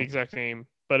can't remember the exact name,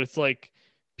 but it's like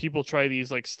people try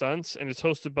these like stunts, and it's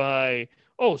hosted by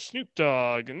Snoop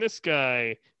Dogg and this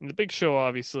guy and The Big Show,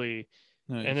 obviously,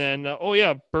 nice. And then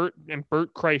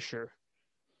Bert Kreischer,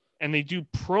 and they do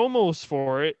promos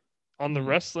for it on the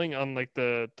wrestling, on like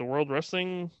the World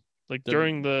Wrestling, like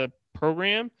during the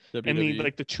program, WWE.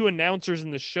 And the two announcers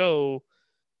in the show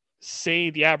say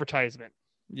the advertisement.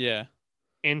 Yeah,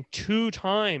 and 2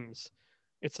 times.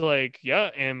 It's like, yeah,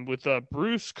 and with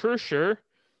Bruce Kersher,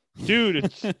 dude,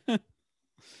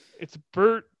 it's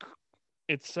Bert.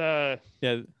 It's yeah,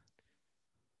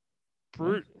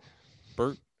 Bert.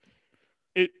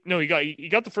 No, you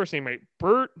got the first name right.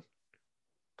 Bert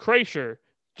Kreischer,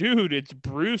 dude, it's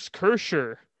Bruce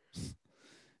Kersher.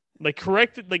 Like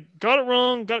got it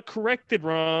wrong, got corrected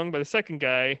wrong by the second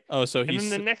guy. Oh, so and then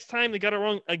the next time they got it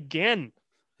wrong again.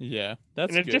 Yeah,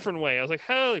 that's in a different way. I was like,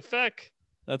 holy fuck.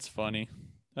 That's funny.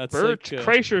 That's Bert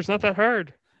Kreischer is not that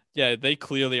hard. Yeah, they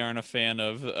clearly aren't a fan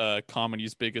of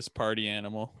comedy's biggest party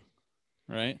animal,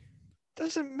 right?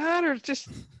 Doesn't matter. It's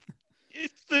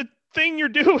the thing you're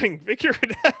doing. Figure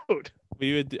it out.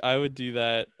 I would do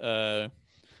that.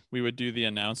 We would do the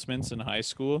announcements in high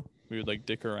school. We would like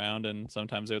dick around, and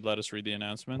sometimes they would let us read the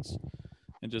announcements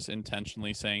and just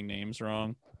intentionally saying names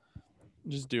wrong.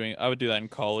 I would do that in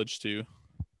college too,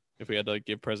 if we had to like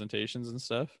give presentations and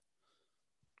stuff.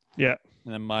 Yeah.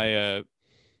 And then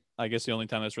I guess the only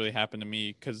time that's really happened to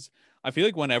me, because I feel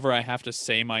like whenever I have to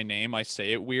say my name, I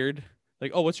say it weird.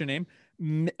 Like, oh, what's your name?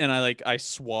 And I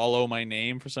swallow my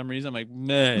name for some reason. I'm like,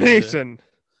 Mason.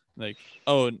 Like,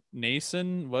 oh,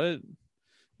 Nason? What?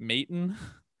 Maton?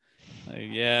 Like,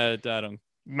 yeah, I don't.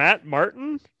 Matt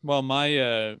Martin? Well,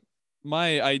 my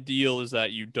ideal is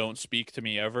that you don't speak to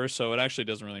me ever, so it actually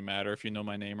doesn't really matter if you know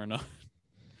my name or not.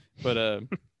 But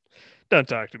don't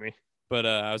talk to me. But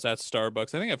I was at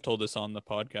Starbucks. I think I've told this on the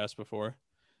podcast before.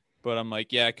 But I'm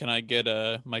like, yeah, can I get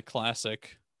my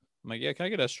classic? I'm like, yeah, can I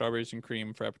get a strawberries and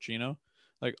cream frappuccino?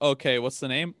 Like, okay, what's the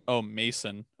name? Oh,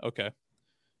 Mason. Okay.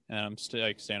 And I'm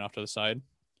staying off to the side.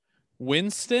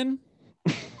 Winston?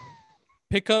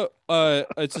 Pick up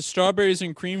it's a strawberries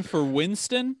and cream for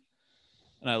Winston.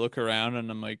 And I look around and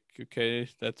I'm like, okay,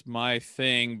 that's my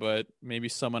thing, but maybe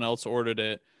someone else ordered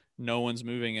it. No one's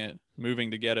moving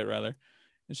to get it rather.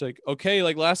 It's like, okay,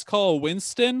 like last call,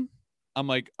 Winston. I'm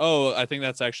like, oh, I think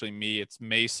that's actually me. It's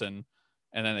Mason.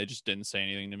 And then they just didn't say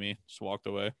anything to me. Just walked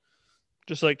away.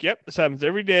 Just like, yep, this happens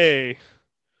every day.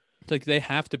 It's like they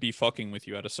have to be fucking with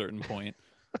you at a certain point.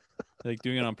 Like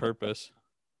doing it on purpose.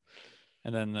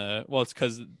 And then, it's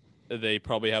because they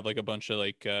probably have like a bunch of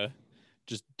like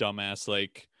just dumbass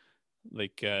like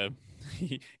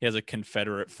he has a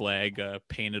Confederate flag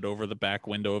painted over the back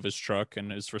window of his truck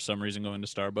and is for some reason going to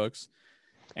Starbucks.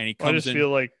 And he comes in. Feel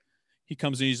like he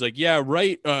comes in. He's like, "Yeah,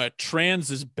 right. Trans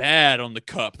is bad on the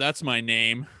cup. That's my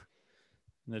name."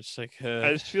 And it's like,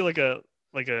 I just feel like a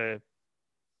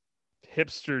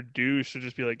hipster douche should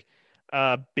just be like,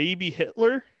 baby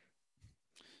Hitler.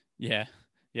 Yeah,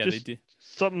 just they did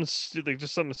something like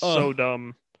just something so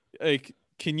dumb. Like,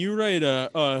 can you write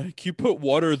can you put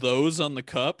 "what are those" on the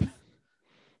cup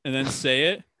and then say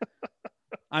it?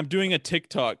 I'm doing a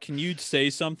TikTok. Can you say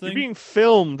something? You're being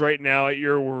filmed right now at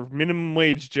your minimum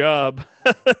wage job.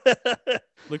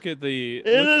 Look at Isn't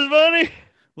this funny?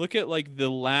 Look at like the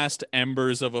last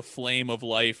embers of a flame of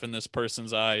life in this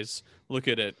person's eyes. Look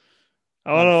at it.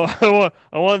 I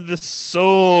want the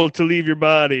soul to leave your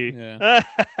body. Yeah.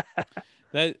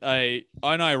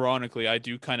 Unironically, I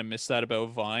do kind of miss that about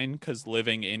Vine, because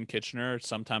living in Kitchener,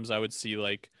 sometimes I would see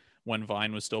like when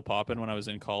Vine was still popping when I was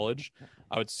in college,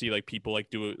 I would see like people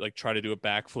like try to do a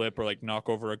backflip or like knock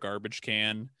over a garbage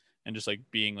can and just like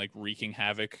being like wreaking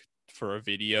havoc for a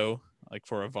video, like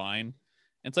for a Vine.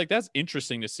 And it's like, that's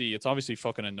interesting to see. It's obviously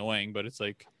fucking annoying, but it's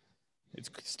like,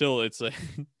 it's like,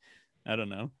 I don't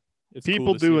know. It's people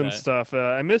cool to doing stuff.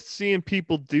 I miss seeing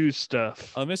people do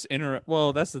stuff.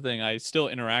 Well, that's the thing. I still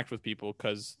interact with people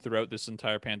because throughout this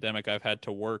entire pandemic, I've had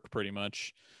to work pretty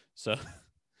much. So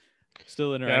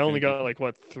still interact. I only got like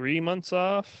 3 months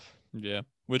off. Yeah,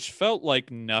 which felt like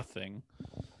nothing.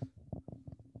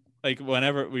 Like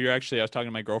whenever I was talking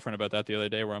to my girlfriend about that the other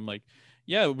day, where I'm like,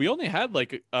 yeah, we only had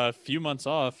like a few months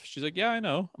off. She's like, yeah, I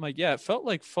know. I'm like, yeah, it felt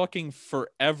like fucking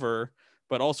forever.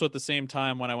 But also at the same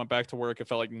time, when I went back to work, it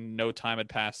felt like no time had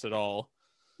passed at all.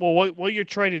 Well, what you're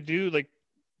trying to do, like,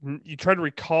 you try to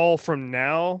recall from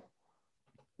now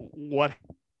what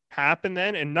happened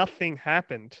then, and nothing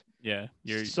happened. Yeah.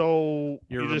 You just go,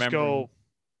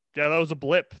 yeah, that was a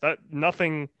blip. That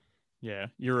nothing. Yeah.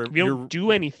 You don't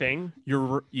do anything.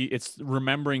 It's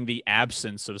remembering the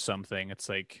absence of something. It's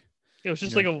like it was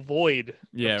just like a void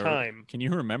of time. Can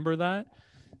you remember that?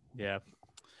 Yeah.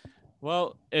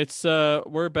 Well, it's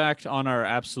we're back on our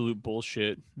absolute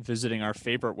bullshit, visiting our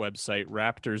favorite website,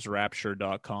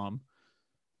 raptorsrapture.com.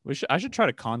 I should try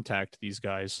to contact these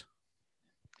guys.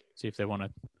 See if they want to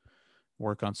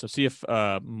work on stuff. See if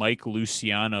Mike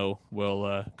Luciano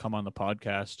will come on the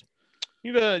podcast.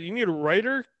 You need a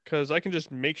writer, because I can just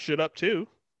make shit up too.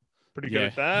 Pretty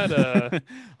good at that.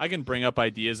 I can bring up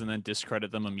ideas and then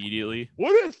discredit them immediately.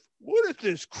 What if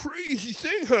this crazy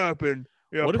thing happened?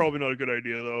 Yeah, probably not a good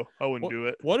idea though. I wouldn't do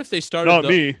it. What if they started? Not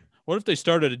me. What if they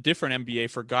started a different NBA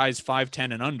for guys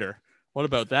 5'10" and under? What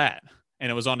about that?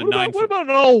 And it was on a What about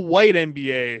an all-white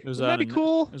NBA? Would that be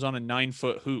cool? It was on a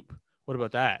 9-foot hoop. What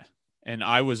about that? And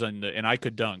I was and I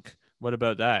could dunk. What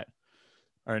about that?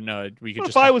 Or no, we could what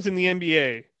just. If I was in the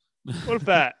NBA? What if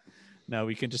that? No,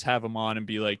 we can just have them on and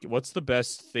be like, "What's the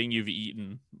best thing you've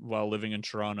eaten while living in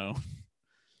Toronto?"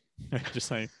 Just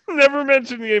like never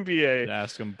mentioned the NBA.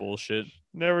 Ask them bullshit.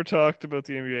 Never talked about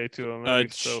the NBA to him.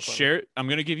 So I'm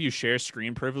gonna give you share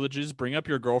screen privileges. Bring up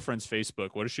your girlfriend's Facebook.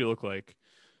 What does she look like?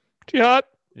 She hot.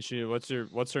 Is she? What's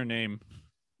her name?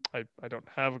 I don't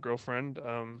have a girlfriend.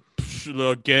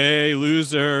 The gay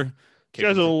loser. You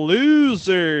guys a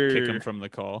loser. Kick him from the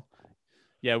call.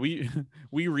 Yeah, we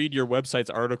read your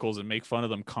website's articles and make fun of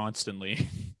them constantly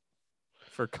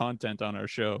for content on our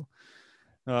show.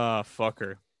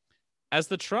 Fucker. As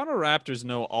the Toronto Raptors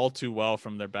know all too well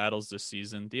from their battles this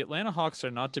season, the Atlanta Hawks are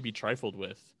not to be trifled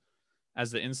with.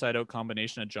 As the inside-out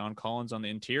combination of John Collins on the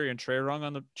interior and Trae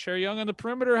Young on the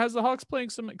perimeter has the Hawks playing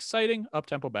some exciting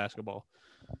up-tempo basketball.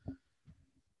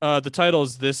 The title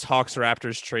is "This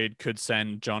Hawks-Raptors Trade Could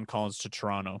Send John Collins to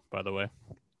Toronto," by the way.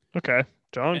 Okay.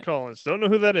 John Collins. Don't know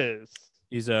who that is.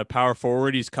 He's a power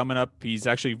forward. He's coming up. He's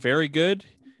actually very good.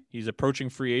 He's approaching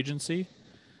free agency.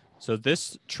 So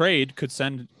this trade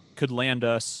could land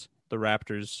us, the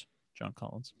Raptors, John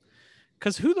Collins.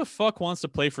 Because who the fuck wants to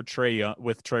play for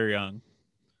with Trae Young?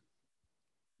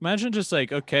 Imagine just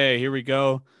like, okay, here we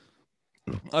go.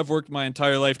 I've worked my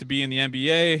entire life to be in the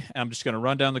NBA. I'm just going to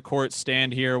run down the court,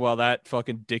 stand here while that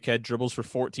fucking dickhead dribbles for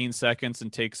 14 seconds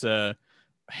and takes a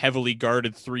heavily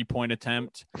guarded 3-point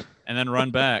attempt and then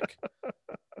run back.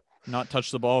 Not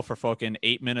touch the ball for fucking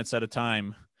 8 minutes at a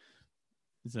time.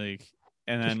 It's like,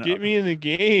 and then just get me in the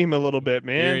game a little bit,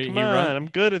 man. Come on, I'm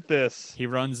good at this. He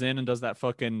runs in and does that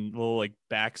fucking little like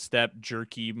back step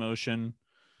jerky motion.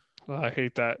 Oh, I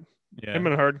hate that. Yeah. Him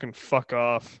and Harden can fuck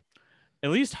off. At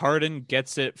least Harden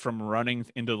gets it from running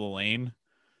into the lane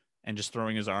and just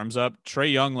throwing his arms up.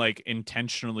 Trae Young like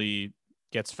intentionally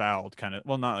gets fouled, kind of.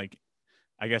 Well, not like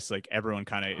I guess like everyone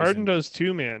kind of Harden does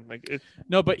too, man. Like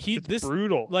no, but it's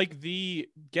brutal. Like the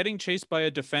getting chased by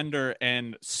a defender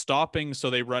and stopping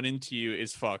so they run into you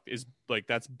is fucked. Is like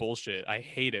that's bullshit. I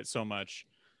hate it so much.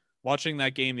 Watching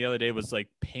that game the other day was like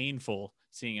painful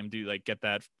seeing him get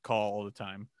that call all the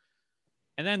time.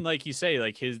 And then like you say,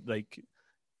 like his like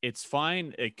it's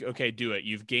fine. Like, okay, do it.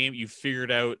 You've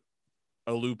figured out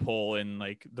a loophole in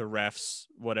like the refs,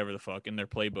 whatever the fuck, in their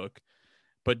playbook.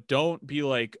 But don't be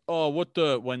like, oh,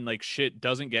 when like shit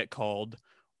doesn't get called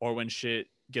or when shit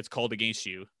gets called against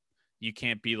you. You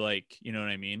can't be like, you know what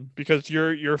I mean? Because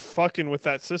you're fucking with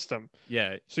that system.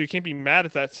 Yeah. So you can't be mad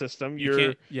at that system.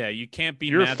 You can't be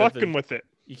you're mad fucking with it.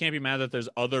 You can't be mad that there's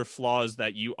other flaws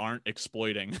that you aren't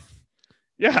exploiting.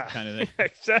 Yeah. Kind of thing.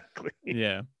 Exactly.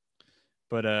 Yeah.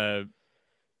 But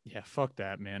yeah, fuck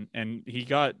that, man. And he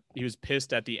was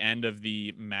pissed at the end of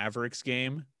the Mavericks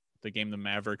game, the game the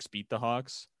Mavericks beat the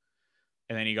Hawks.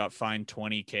 And then he got fined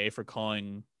 $20,000 for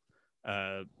calling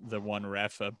the one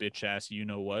ref a bitch ass you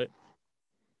know what.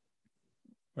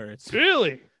 Where it's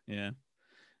really, yeah,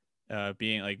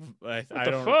 being like I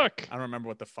don't remember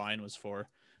what the fine was for.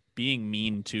 Being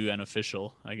mean to an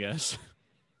official, I guess,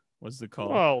 was the call.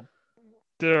 Well,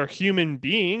 they're a human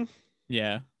being.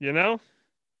 Yeah, you know.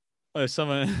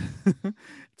 Someone,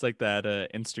 it's like that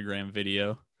Instagram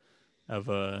video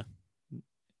of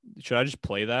Should I just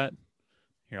play that?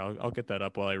 Here, I'll get that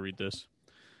up while I read this.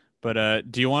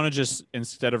 But do you want to just,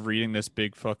 instead of reading this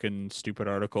big fucking stupid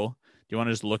article, do you want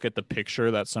to just look at the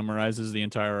picture that summarizes the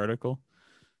entire article?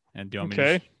 And do you want me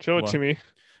to show it to me?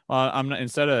 Well, I'm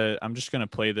just gonna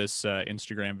play this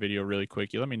Instagram video really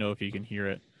quick. You let me know if you can hear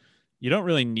it. You don't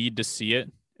really need to see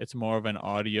it. It's more of an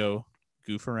audio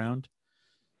goof around.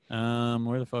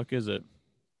 Where the fuck is it?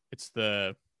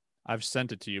 I've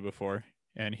sent it to you before,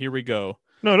 and here we go.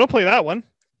 No, don't play that one.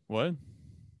 What?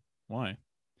 Why?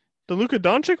 The Luka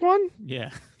Doncic one?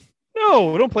 Yeah.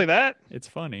 No, don't play that. It's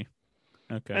funny.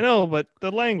 Okay. I know, but the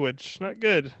language, not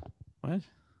good. What?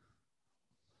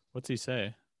 What's he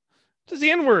say? Just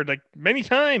the N-word, like many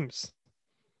times.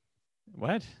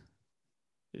 What?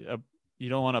 You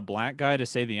don't want a black guy to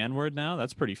say the N-word now?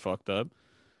 That's pretty fucked up.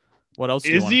 What else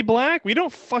is he black? We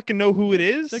don't fucking know who it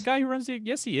is. The guy who runs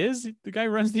yes, he is. The guy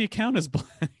who runs the account is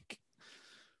black.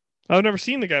 I've never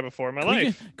seen the guy before in my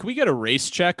life. Can we get a race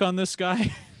check on this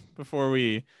guy before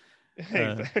we...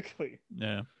 Exactly.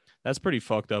 Yeah. That's pretty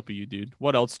fucked up of you, dude.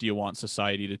 What else do you want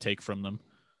society to take from them?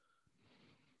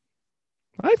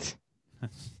 What?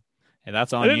 Hey,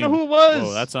 that's on you. I didn't know who it was.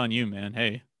 Oh, that's on you, man.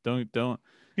 Hey, don't.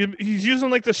 He's using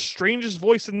like the strangest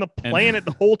voice in the planet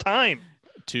the whole time.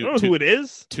 I don't know who it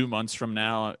is. 2 months from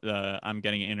now, I'm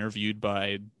getting interviewed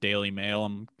by Daily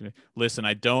Mail. Listen,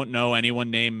 I don't know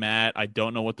anyone named Matt. I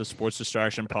don't know what the Sports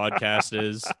Distraction podcast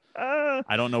is.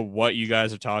 I don't know what you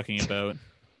guys are talking about.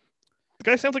 The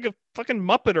guy sounds like a fucking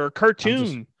Muppet or a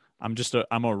cartoon.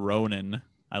 I'm a Ronin.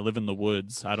 I live in the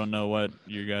woods. I don't know what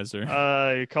you guys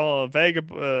are. You call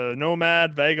a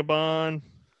nomad, vagabond.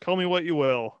 Call me what you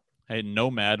will. Hey,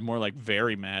 nomad, more like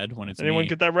very mad when it's Anyone me.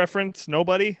 get that reference?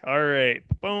 Nobody? All right.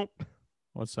 Boom.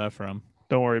 What's that from?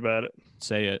 Don't worry about it.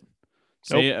 Say it.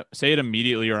 Nope. Say it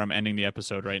immediately or I'm ending the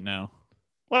episode right now.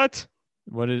 What?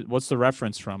 What's the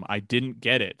reference from? I didn't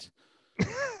get it.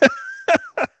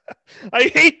 I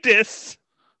hate this.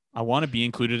 I want to be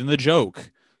included in the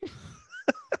joke.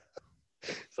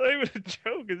 It's not even a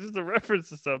joke. It's just a reference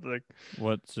to something.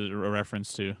 What's it a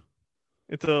reference to?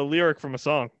 It's a lyric from a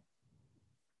song.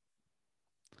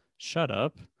 Shut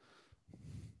up.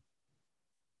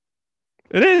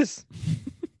 It is.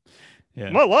 Yeah.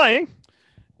 I'm not lying.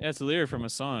 Yeah, it's a lyric from a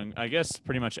song. I guess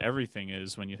pretty much everything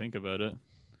is when you think about it.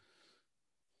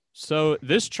 So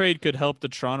this trade could help the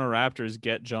Toronto Raptors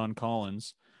get John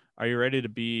Collins. Are you ready to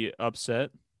be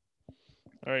upset?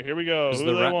 All right, here we go. Who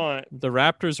do they want? The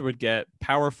Raptors would get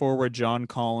power forward John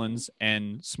Collins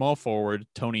and small forward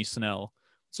Tony Snell.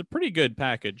 It's a pretty good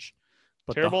package.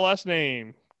 But terrible last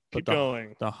name. Keep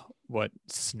going. What?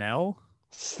 Snell?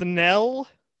 Snell?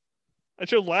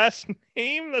 That's your last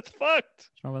name? That's fucked.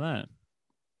 What's wrong with that?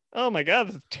 Oh my god,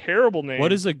 that's a terrible name.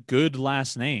 What is a good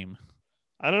last name?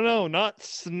 I don't know. Not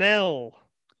Snell.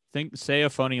 Say a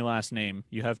funny last name.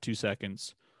 You have 2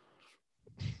 seconds.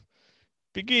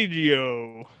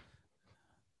 Bigigio.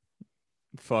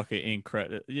 Fuck it,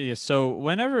 incredible. Yeah. So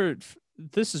whenever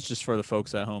this is just for the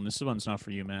folks at home. This one's not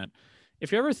for you, Matt.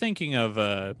 If you're ever thinking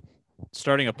of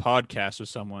starting a podcast with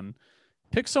someone,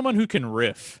 pick someone who can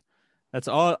riff. That's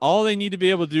all they need to be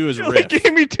able to do is riff. They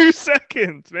gave me 2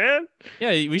 seconds, man.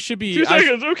 Yeah, we should be 2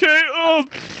 seconds. Okay. Oh,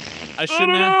 I don't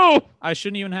know. I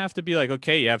shouldn't even have to be like,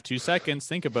 okay, you have 2 seconds.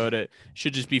 Think about it.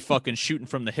 Should just be fucking shooting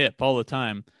from the hip all the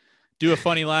time. Do a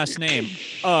funny last name.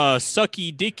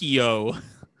 Sucky Dickio.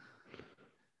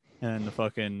 And the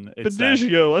fucking it's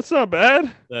that's not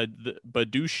bad. the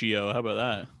Baduccio. How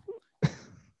about that?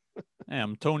 Hey,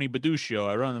 I'm Tony Baduccio.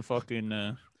 I run the fucking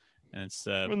and it's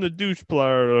I'm the douche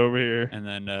player over here. and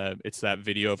then it's that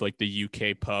video of like the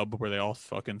UK pub where they all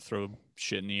fucking throw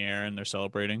shit in the air and they're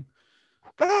celebrating.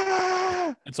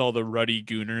 It's all the ruddy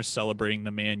gooners celebrating the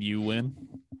Man U win.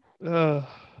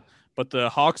 But the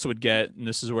Hawks would get, and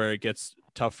this is where it gets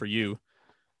tough for you,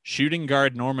 shooting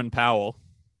guard Norman Powell.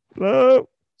 Hello.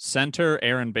 Center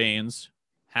Aaron Baines.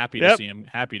 Happy to see him.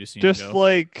 Happy to see him Just go.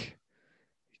 like,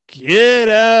 get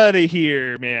out of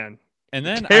here, man. And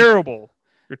then terrible.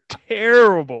 You're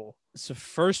terrible. It's a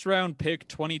first round pick,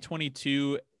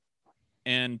 2022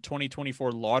 and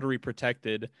 2024 lottery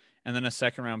protected, and then a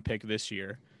second round pick this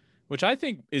year, which I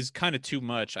think is kind of too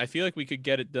much. I feel like we could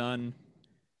get it done.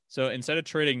 So instead of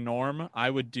trading Norm, I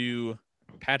would do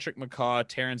Patrick McCaw,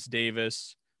 Terrence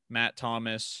Davis, Matt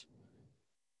Thomas,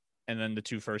 and then the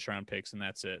 2 first round picks, and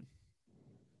that's it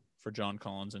for John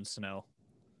Collins and Snell.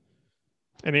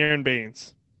 And Aaron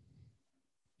Baines.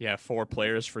 Yeah, 4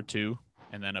 players for 2,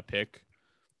 and then a pick.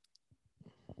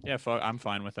 Yeah, I'm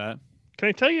fine with that. Can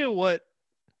I tell you what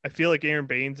I feel like Aaron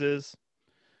Baines is?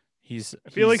 I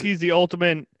feel like he's the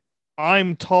ultimate,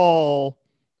 I'm tall,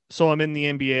 so I'm in the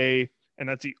NBA, and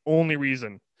that's the only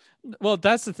reason. Well,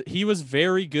 that's he was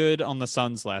very good on the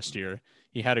Suns last year.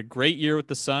 He had a great year with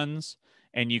the Suns,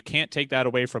 and you can't take that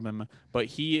away from him, but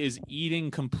he is eating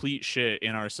complete shit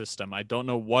in our system. I don't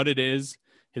know what it is.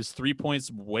 His 3 points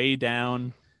way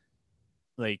down.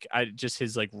 Like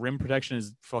his like rim protection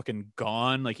is fucking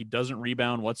gone. Like he doesn't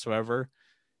rebound whatsoever.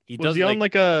 Was he on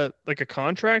like a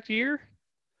contract year?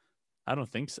 I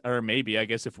don't think so. Or maybe, I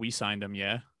guess if we signed him,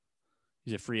 yeah.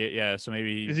 He's a free, yeah. So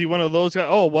maybe is he one of those guys?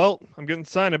 Oh well, I'm getting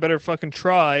signed. I better fucking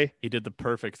try. He did the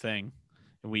perfect thing,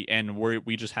 and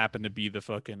we just happen to be the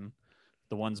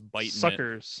ones biting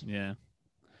suckers. It.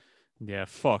 Yeah.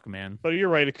 Fuck, man. But you're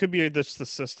right. It could be just the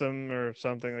system or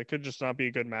something. It could just not be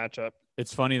a good matchup.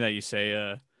 It's funny that you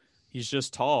say he's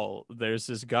just tall. There's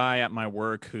this guy at my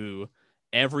work who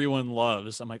everyone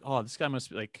loves. I'm like, oh, this guy must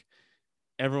be like.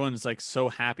 Everyone's like so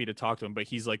happy to talk to him, but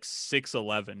he's like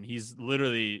 6'11". He's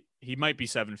literally, he might be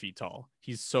 7 feet tall.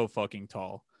 He's so fucking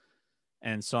tall.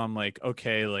 And so I'm like,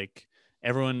 okay, like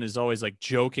everyone is always like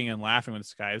joking and laughing with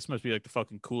this guy. This must be like the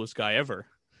fucking coolest guy ever.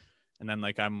 And then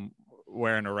like I'm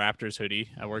wearing a Raptors hoodie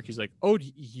at work. He's like, oh,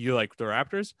 you like the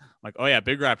Raptors? I'm like, oh yeah,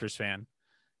 big Raptors fan.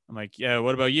 I'm like, yeah,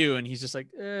 what about you? And he's just like,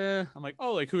 I'm like,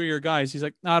 oh, like who are your guys? He's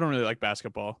like, no, I don't really like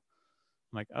basketball.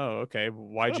 I'm like, oh, okay.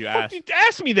 Why'd you ask? You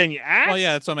ask me then, you ask? Well,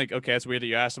 yeah. So I'm like, okay, that's weird that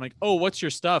you asked. I'm like, oh, what's your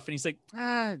stuff? And he's like,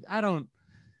 I don't.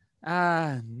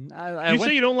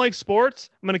 Say you don't like sports?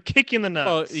 I'm gonna kick you in the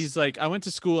nuts. Oh, he's like, I went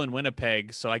to school in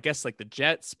Winnipeg, so I guess like the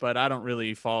Jets, but I don't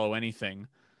really follow anything.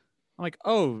 I'm like,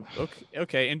 oh,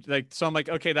 okay, and like, so I'm like,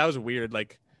 okay, that was weird,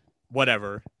 like,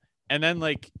 whatever. And then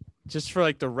like, just for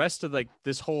like the rest of like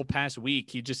this whole past week,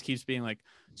 he just keeps being like,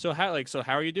 so how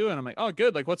are you doing? I'm like, oh,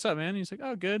 good. Like, what's up, man? And he's like,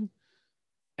 oh, good.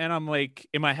 And I'm like,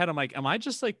 in my head, I'm like, am I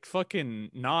just like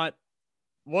fucking not?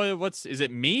 Is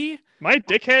it me? My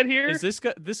dickhead here? Is this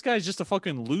guy? This guy's just a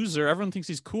fucking loser. Everyone thinks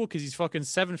he's cool because he's fucking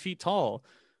 7 feet tall.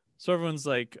 So everyone's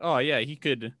like, oh yeah, he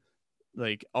could.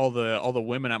 Like all the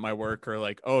women at my work are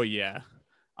like, oh yeah,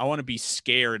 I want to be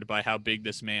scared by how big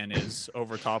this man is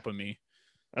over top of me.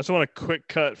 I just want a quick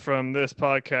cut from this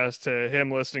podcast to him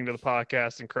listening to the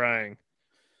podcast and crying.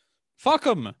 Fuck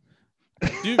him.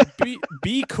 Dude,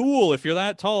 be cool if you're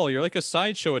that tall. You're like a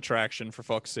sideshow attraction, for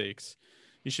fuck's sakes.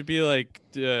 You should be like,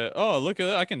 oh, look at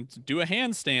that. I can do a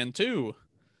handstand too.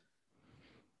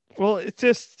 Well, it's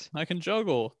just I can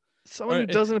juggle. Someone who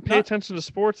doesn't pay attention to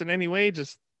sports in any way,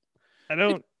 just I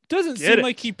don't. It doesn't seem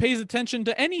like he pays attention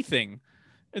to anything.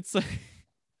 It's like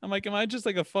I'm like, am I just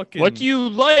like a fucking? What do you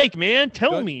like, man?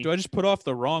 Tell me. Do I just put off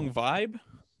the wrong vibe?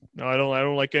 No, I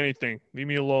don't like anything. Leave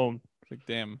me alone. Like,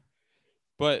 damn.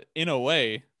 But in a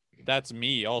way, that's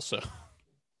me also.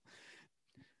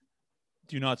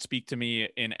 Do not speak to me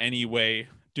in any way.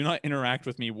 Do not interact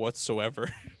with me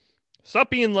whatsoever.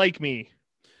 Stop being like me.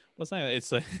 What's that?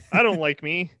 It's like I don't like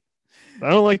me.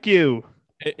 I don't like you.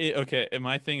 Okay, in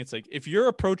my thing, it's like if you're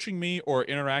approaching me or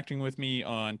interacting with me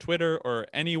on Twitter or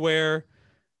anywhere,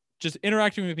 just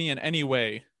interacting with me in any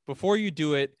way, before you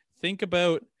do it, think,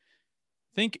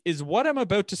 is what I'm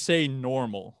about to say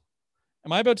normal?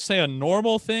 Am I about to say a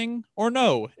normal thing or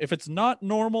no? If it's not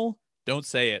normal, don't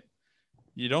say it.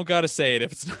 You don't got to say it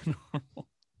if it's not normal.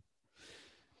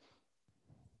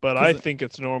 But I think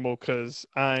it's normal because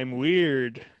I'm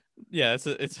weird. Yeah,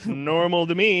 it's normal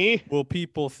to me. Will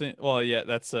people think? Well, yeah,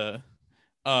 that's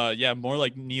Yeah, more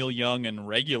like Neil Young and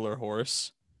regular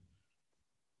horse.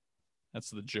 That's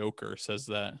the Joker says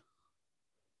that.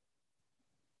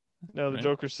 No, the Right?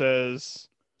 Joker says,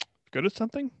 "Good at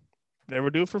something, never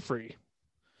do it for free."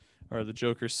 Or the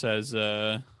Joker says,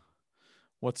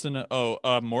 what's in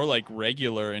more like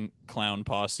regular and clown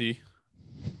posse.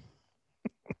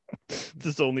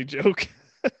 This only joke.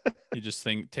 He just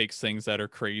takes things that are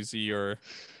crazy or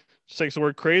Just takes the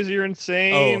word crazy or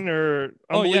insane or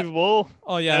unbelievable.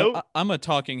 Oh yeah, out. I'm a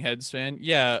Talking Heads fan.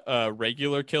 Yeah,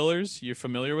 Regular Killers. You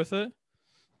familiar with it?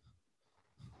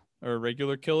 Or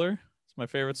Regular Killer? It's my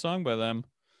favorite song by them.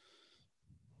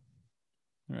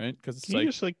 Right? Because it's Can you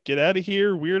just get out of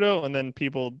here, weirdo? And then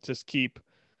people just keep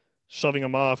shoving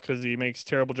him off because he makes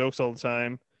terrible jokes all the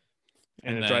time,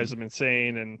 and it drives them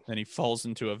insane. And then he falls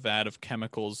into a vat of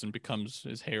chemicals and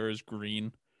his hair is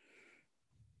green.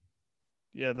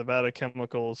 Yeah, the vat of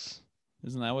chemicals.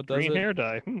 Isn't that what does green it? hair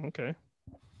dye? Okay.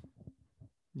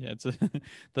 Yeah,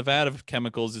 the vat of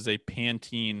chemicals is a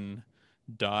Pantene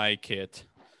dye kit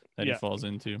that he falls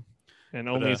into, and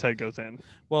only his head goes in.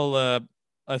 Well,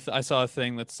 I saw a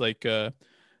thing that's like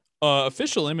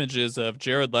official images of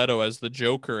Jared Leto as the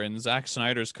Joker and Zack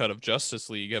Snyder's cut of Justice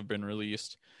League have been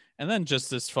released, and then just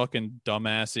this fucking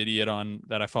dumbass idiot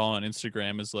that I follow on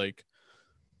Instagram is like,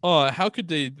 "Oh, how could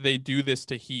they do this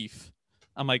to Heath?"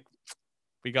 I'm like,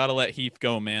 we gotta let Heath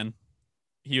go, man.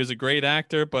 He was a great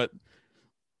actor, but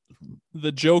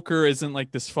the Joker isn't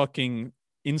like this fucking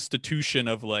institution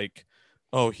of like,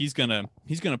 oh, he's gonna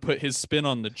put his spin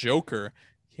on the Joker.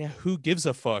 Yeah, who gives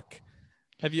a fuck?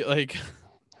 Have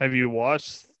you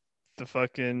watched the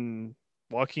fucking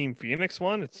Joaquin Phoenix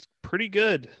one? It's pretty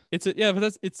good. It's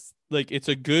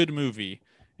a good movie.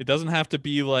 It doesn't have to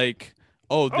be like,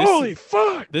 oh, holy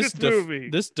fuck, this movie.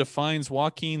 This defines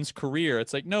Joaquin's career.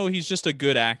 It's like, no, he's just a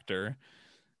good actor.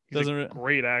 He's a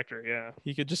great actor, yeah.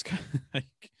 He could just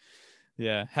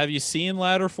yeah. Have you seen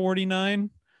Ladder 49?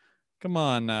 Come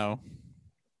on now.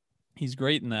 He's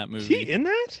great in that movie. Is he in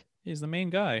that? He's the main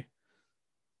guy.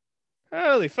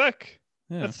 Holy fuck.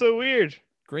 Yeah. That's so weird.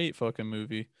 Great fucking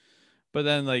movie. But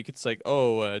then it's like,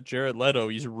 oh, Jared Leto,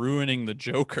 he's ruining the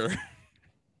Joker.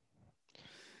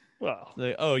 Well,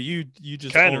 like, oh, you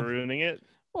just kind of ruining it.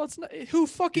 Well, it's not. Who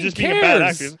fucking he's just cares? Being a bad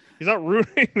actor. He's not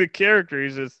ruining the character.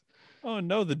 He's just. Oh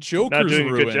no, the Joker's not doing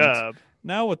ruined. A good job.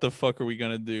 Now what the fuck are we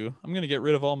gonna do? I'm gonna get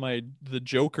rid of all the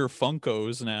Joker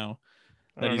Funkos now.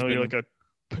 I don't know. You're like a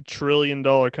 $1 trillion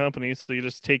company, so you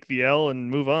just take the L and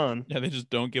move on. Yeah, they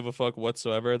just don't give a fuck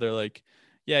whatsoever. They're like,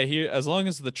 yeah, here, as long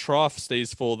as the trough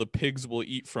stays full, the pigs will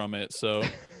eat from it. So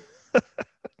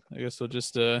I guess we'll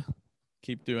just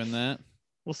keep doing that.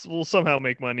 We'll somehow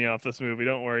make money off this movie.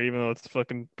 Don't worry, even though it's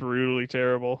fucking brutally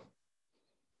terrible.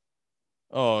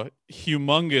 Oh,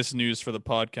 humongous news for the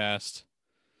podcast.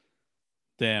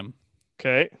 Damn.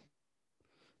 Okay.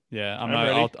 Yeah, I'm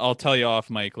not. I'll tell you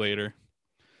off mic later.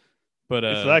 But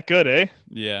it's that good, eh?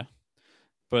 Yeah.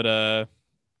 But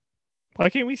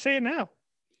why can't we say it now?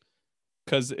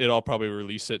 Because I'll probably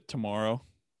release it tomorrow.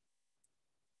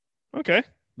 Okay.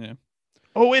 Yeah.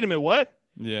 Oh, wait a minute. What?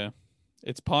 Yeah.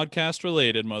 It's podcast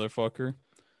related, motherfucker.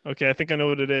 Okay, I think I know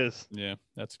what it is. Yeah,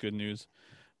 that's good news.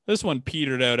 This one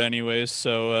petered out anyways,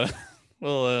 so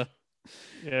well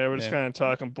yeah, we're just kind of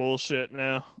talking bullshit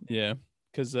now. Yeah,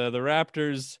 because the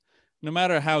Raptors, no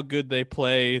matter how good they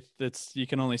play, you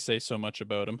can only say so much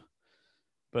about them.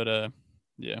 But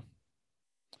yeah.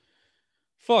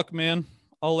 Fuck, man.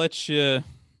 I'll let you.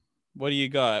 What do you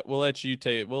got? We'll let you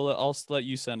take. I'll let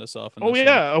you send us off. Oh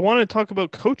yeah, I want to talk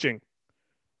about coaching.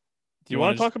 Do you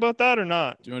want to talk about that or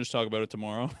not? Do you want to just talk about it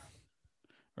tomorrow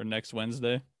or next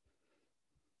Wednesday?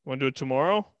 Want to do it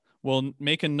tomorrow? We'll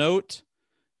make a note.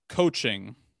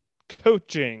 Coaching.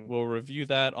 We'll review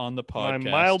that on the podcast.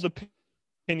 My mild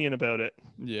opinion about it.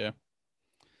 Yeah.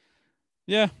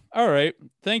 Yeah. All right.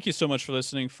 Thank you so much for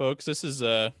listening, folks. This was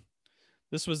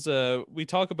we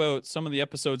talk about some of the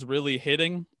episodes really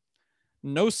hitting.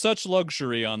 No such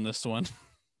luxury on this one.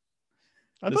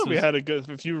 I thought we had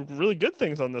a few really good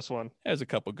things on this one. There's a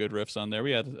couple good riffs on there.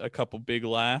 We had a couple big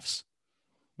laughs.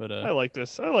 But I like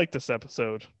this. I like this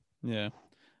episode. Yeah.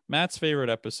 Matt's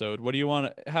favorite episode. What do you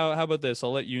want? How about this?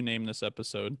 I'll let you name this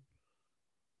episode.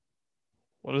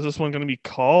 What is this one going to be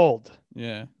called?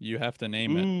 Yeah, you have to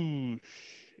name it. Ooh,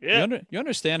 yeah. You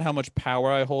understand how much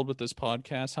power I hold with this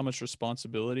podcast? How much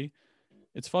responsibility?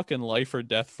 It's fucking life or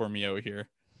death for me out here.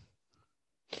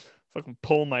 Fucking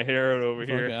pull my hair out over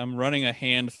here. I'm running a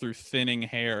hand through thinning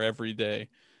hair every day.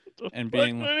 And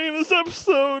being my name is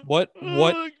episode. What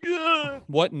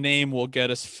name will get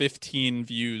us 15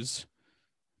 views?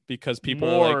 because people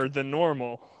more are like, than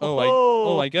normal.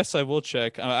 I guess I will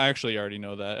check. I actually already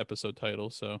know that episode title.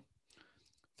 So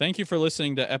thank you for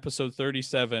listening to episode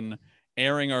 37,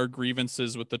 airing our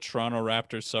grievances with the Toronto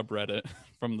Raptors subreddit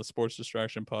from the Sports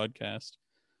Distraction Podcast.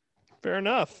 Fair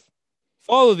enough.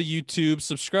 Follow the YouTube,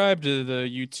 subscribe to the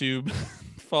YouTube,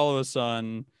 follow us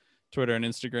on Twitter and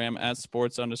Instagram at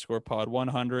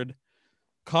sports_pod100.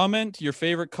 Comment your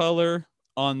favorite color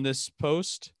on this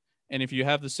post. And if you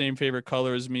have the same favorite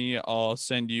color as me, I'll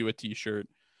send you a t-shirt.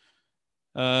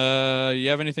 You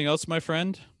have anything else, my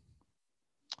friend?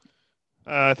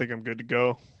 I think I'm good to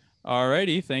go.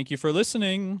 Alrighty. Thank you for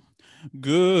listening.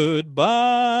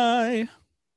 Goodbye.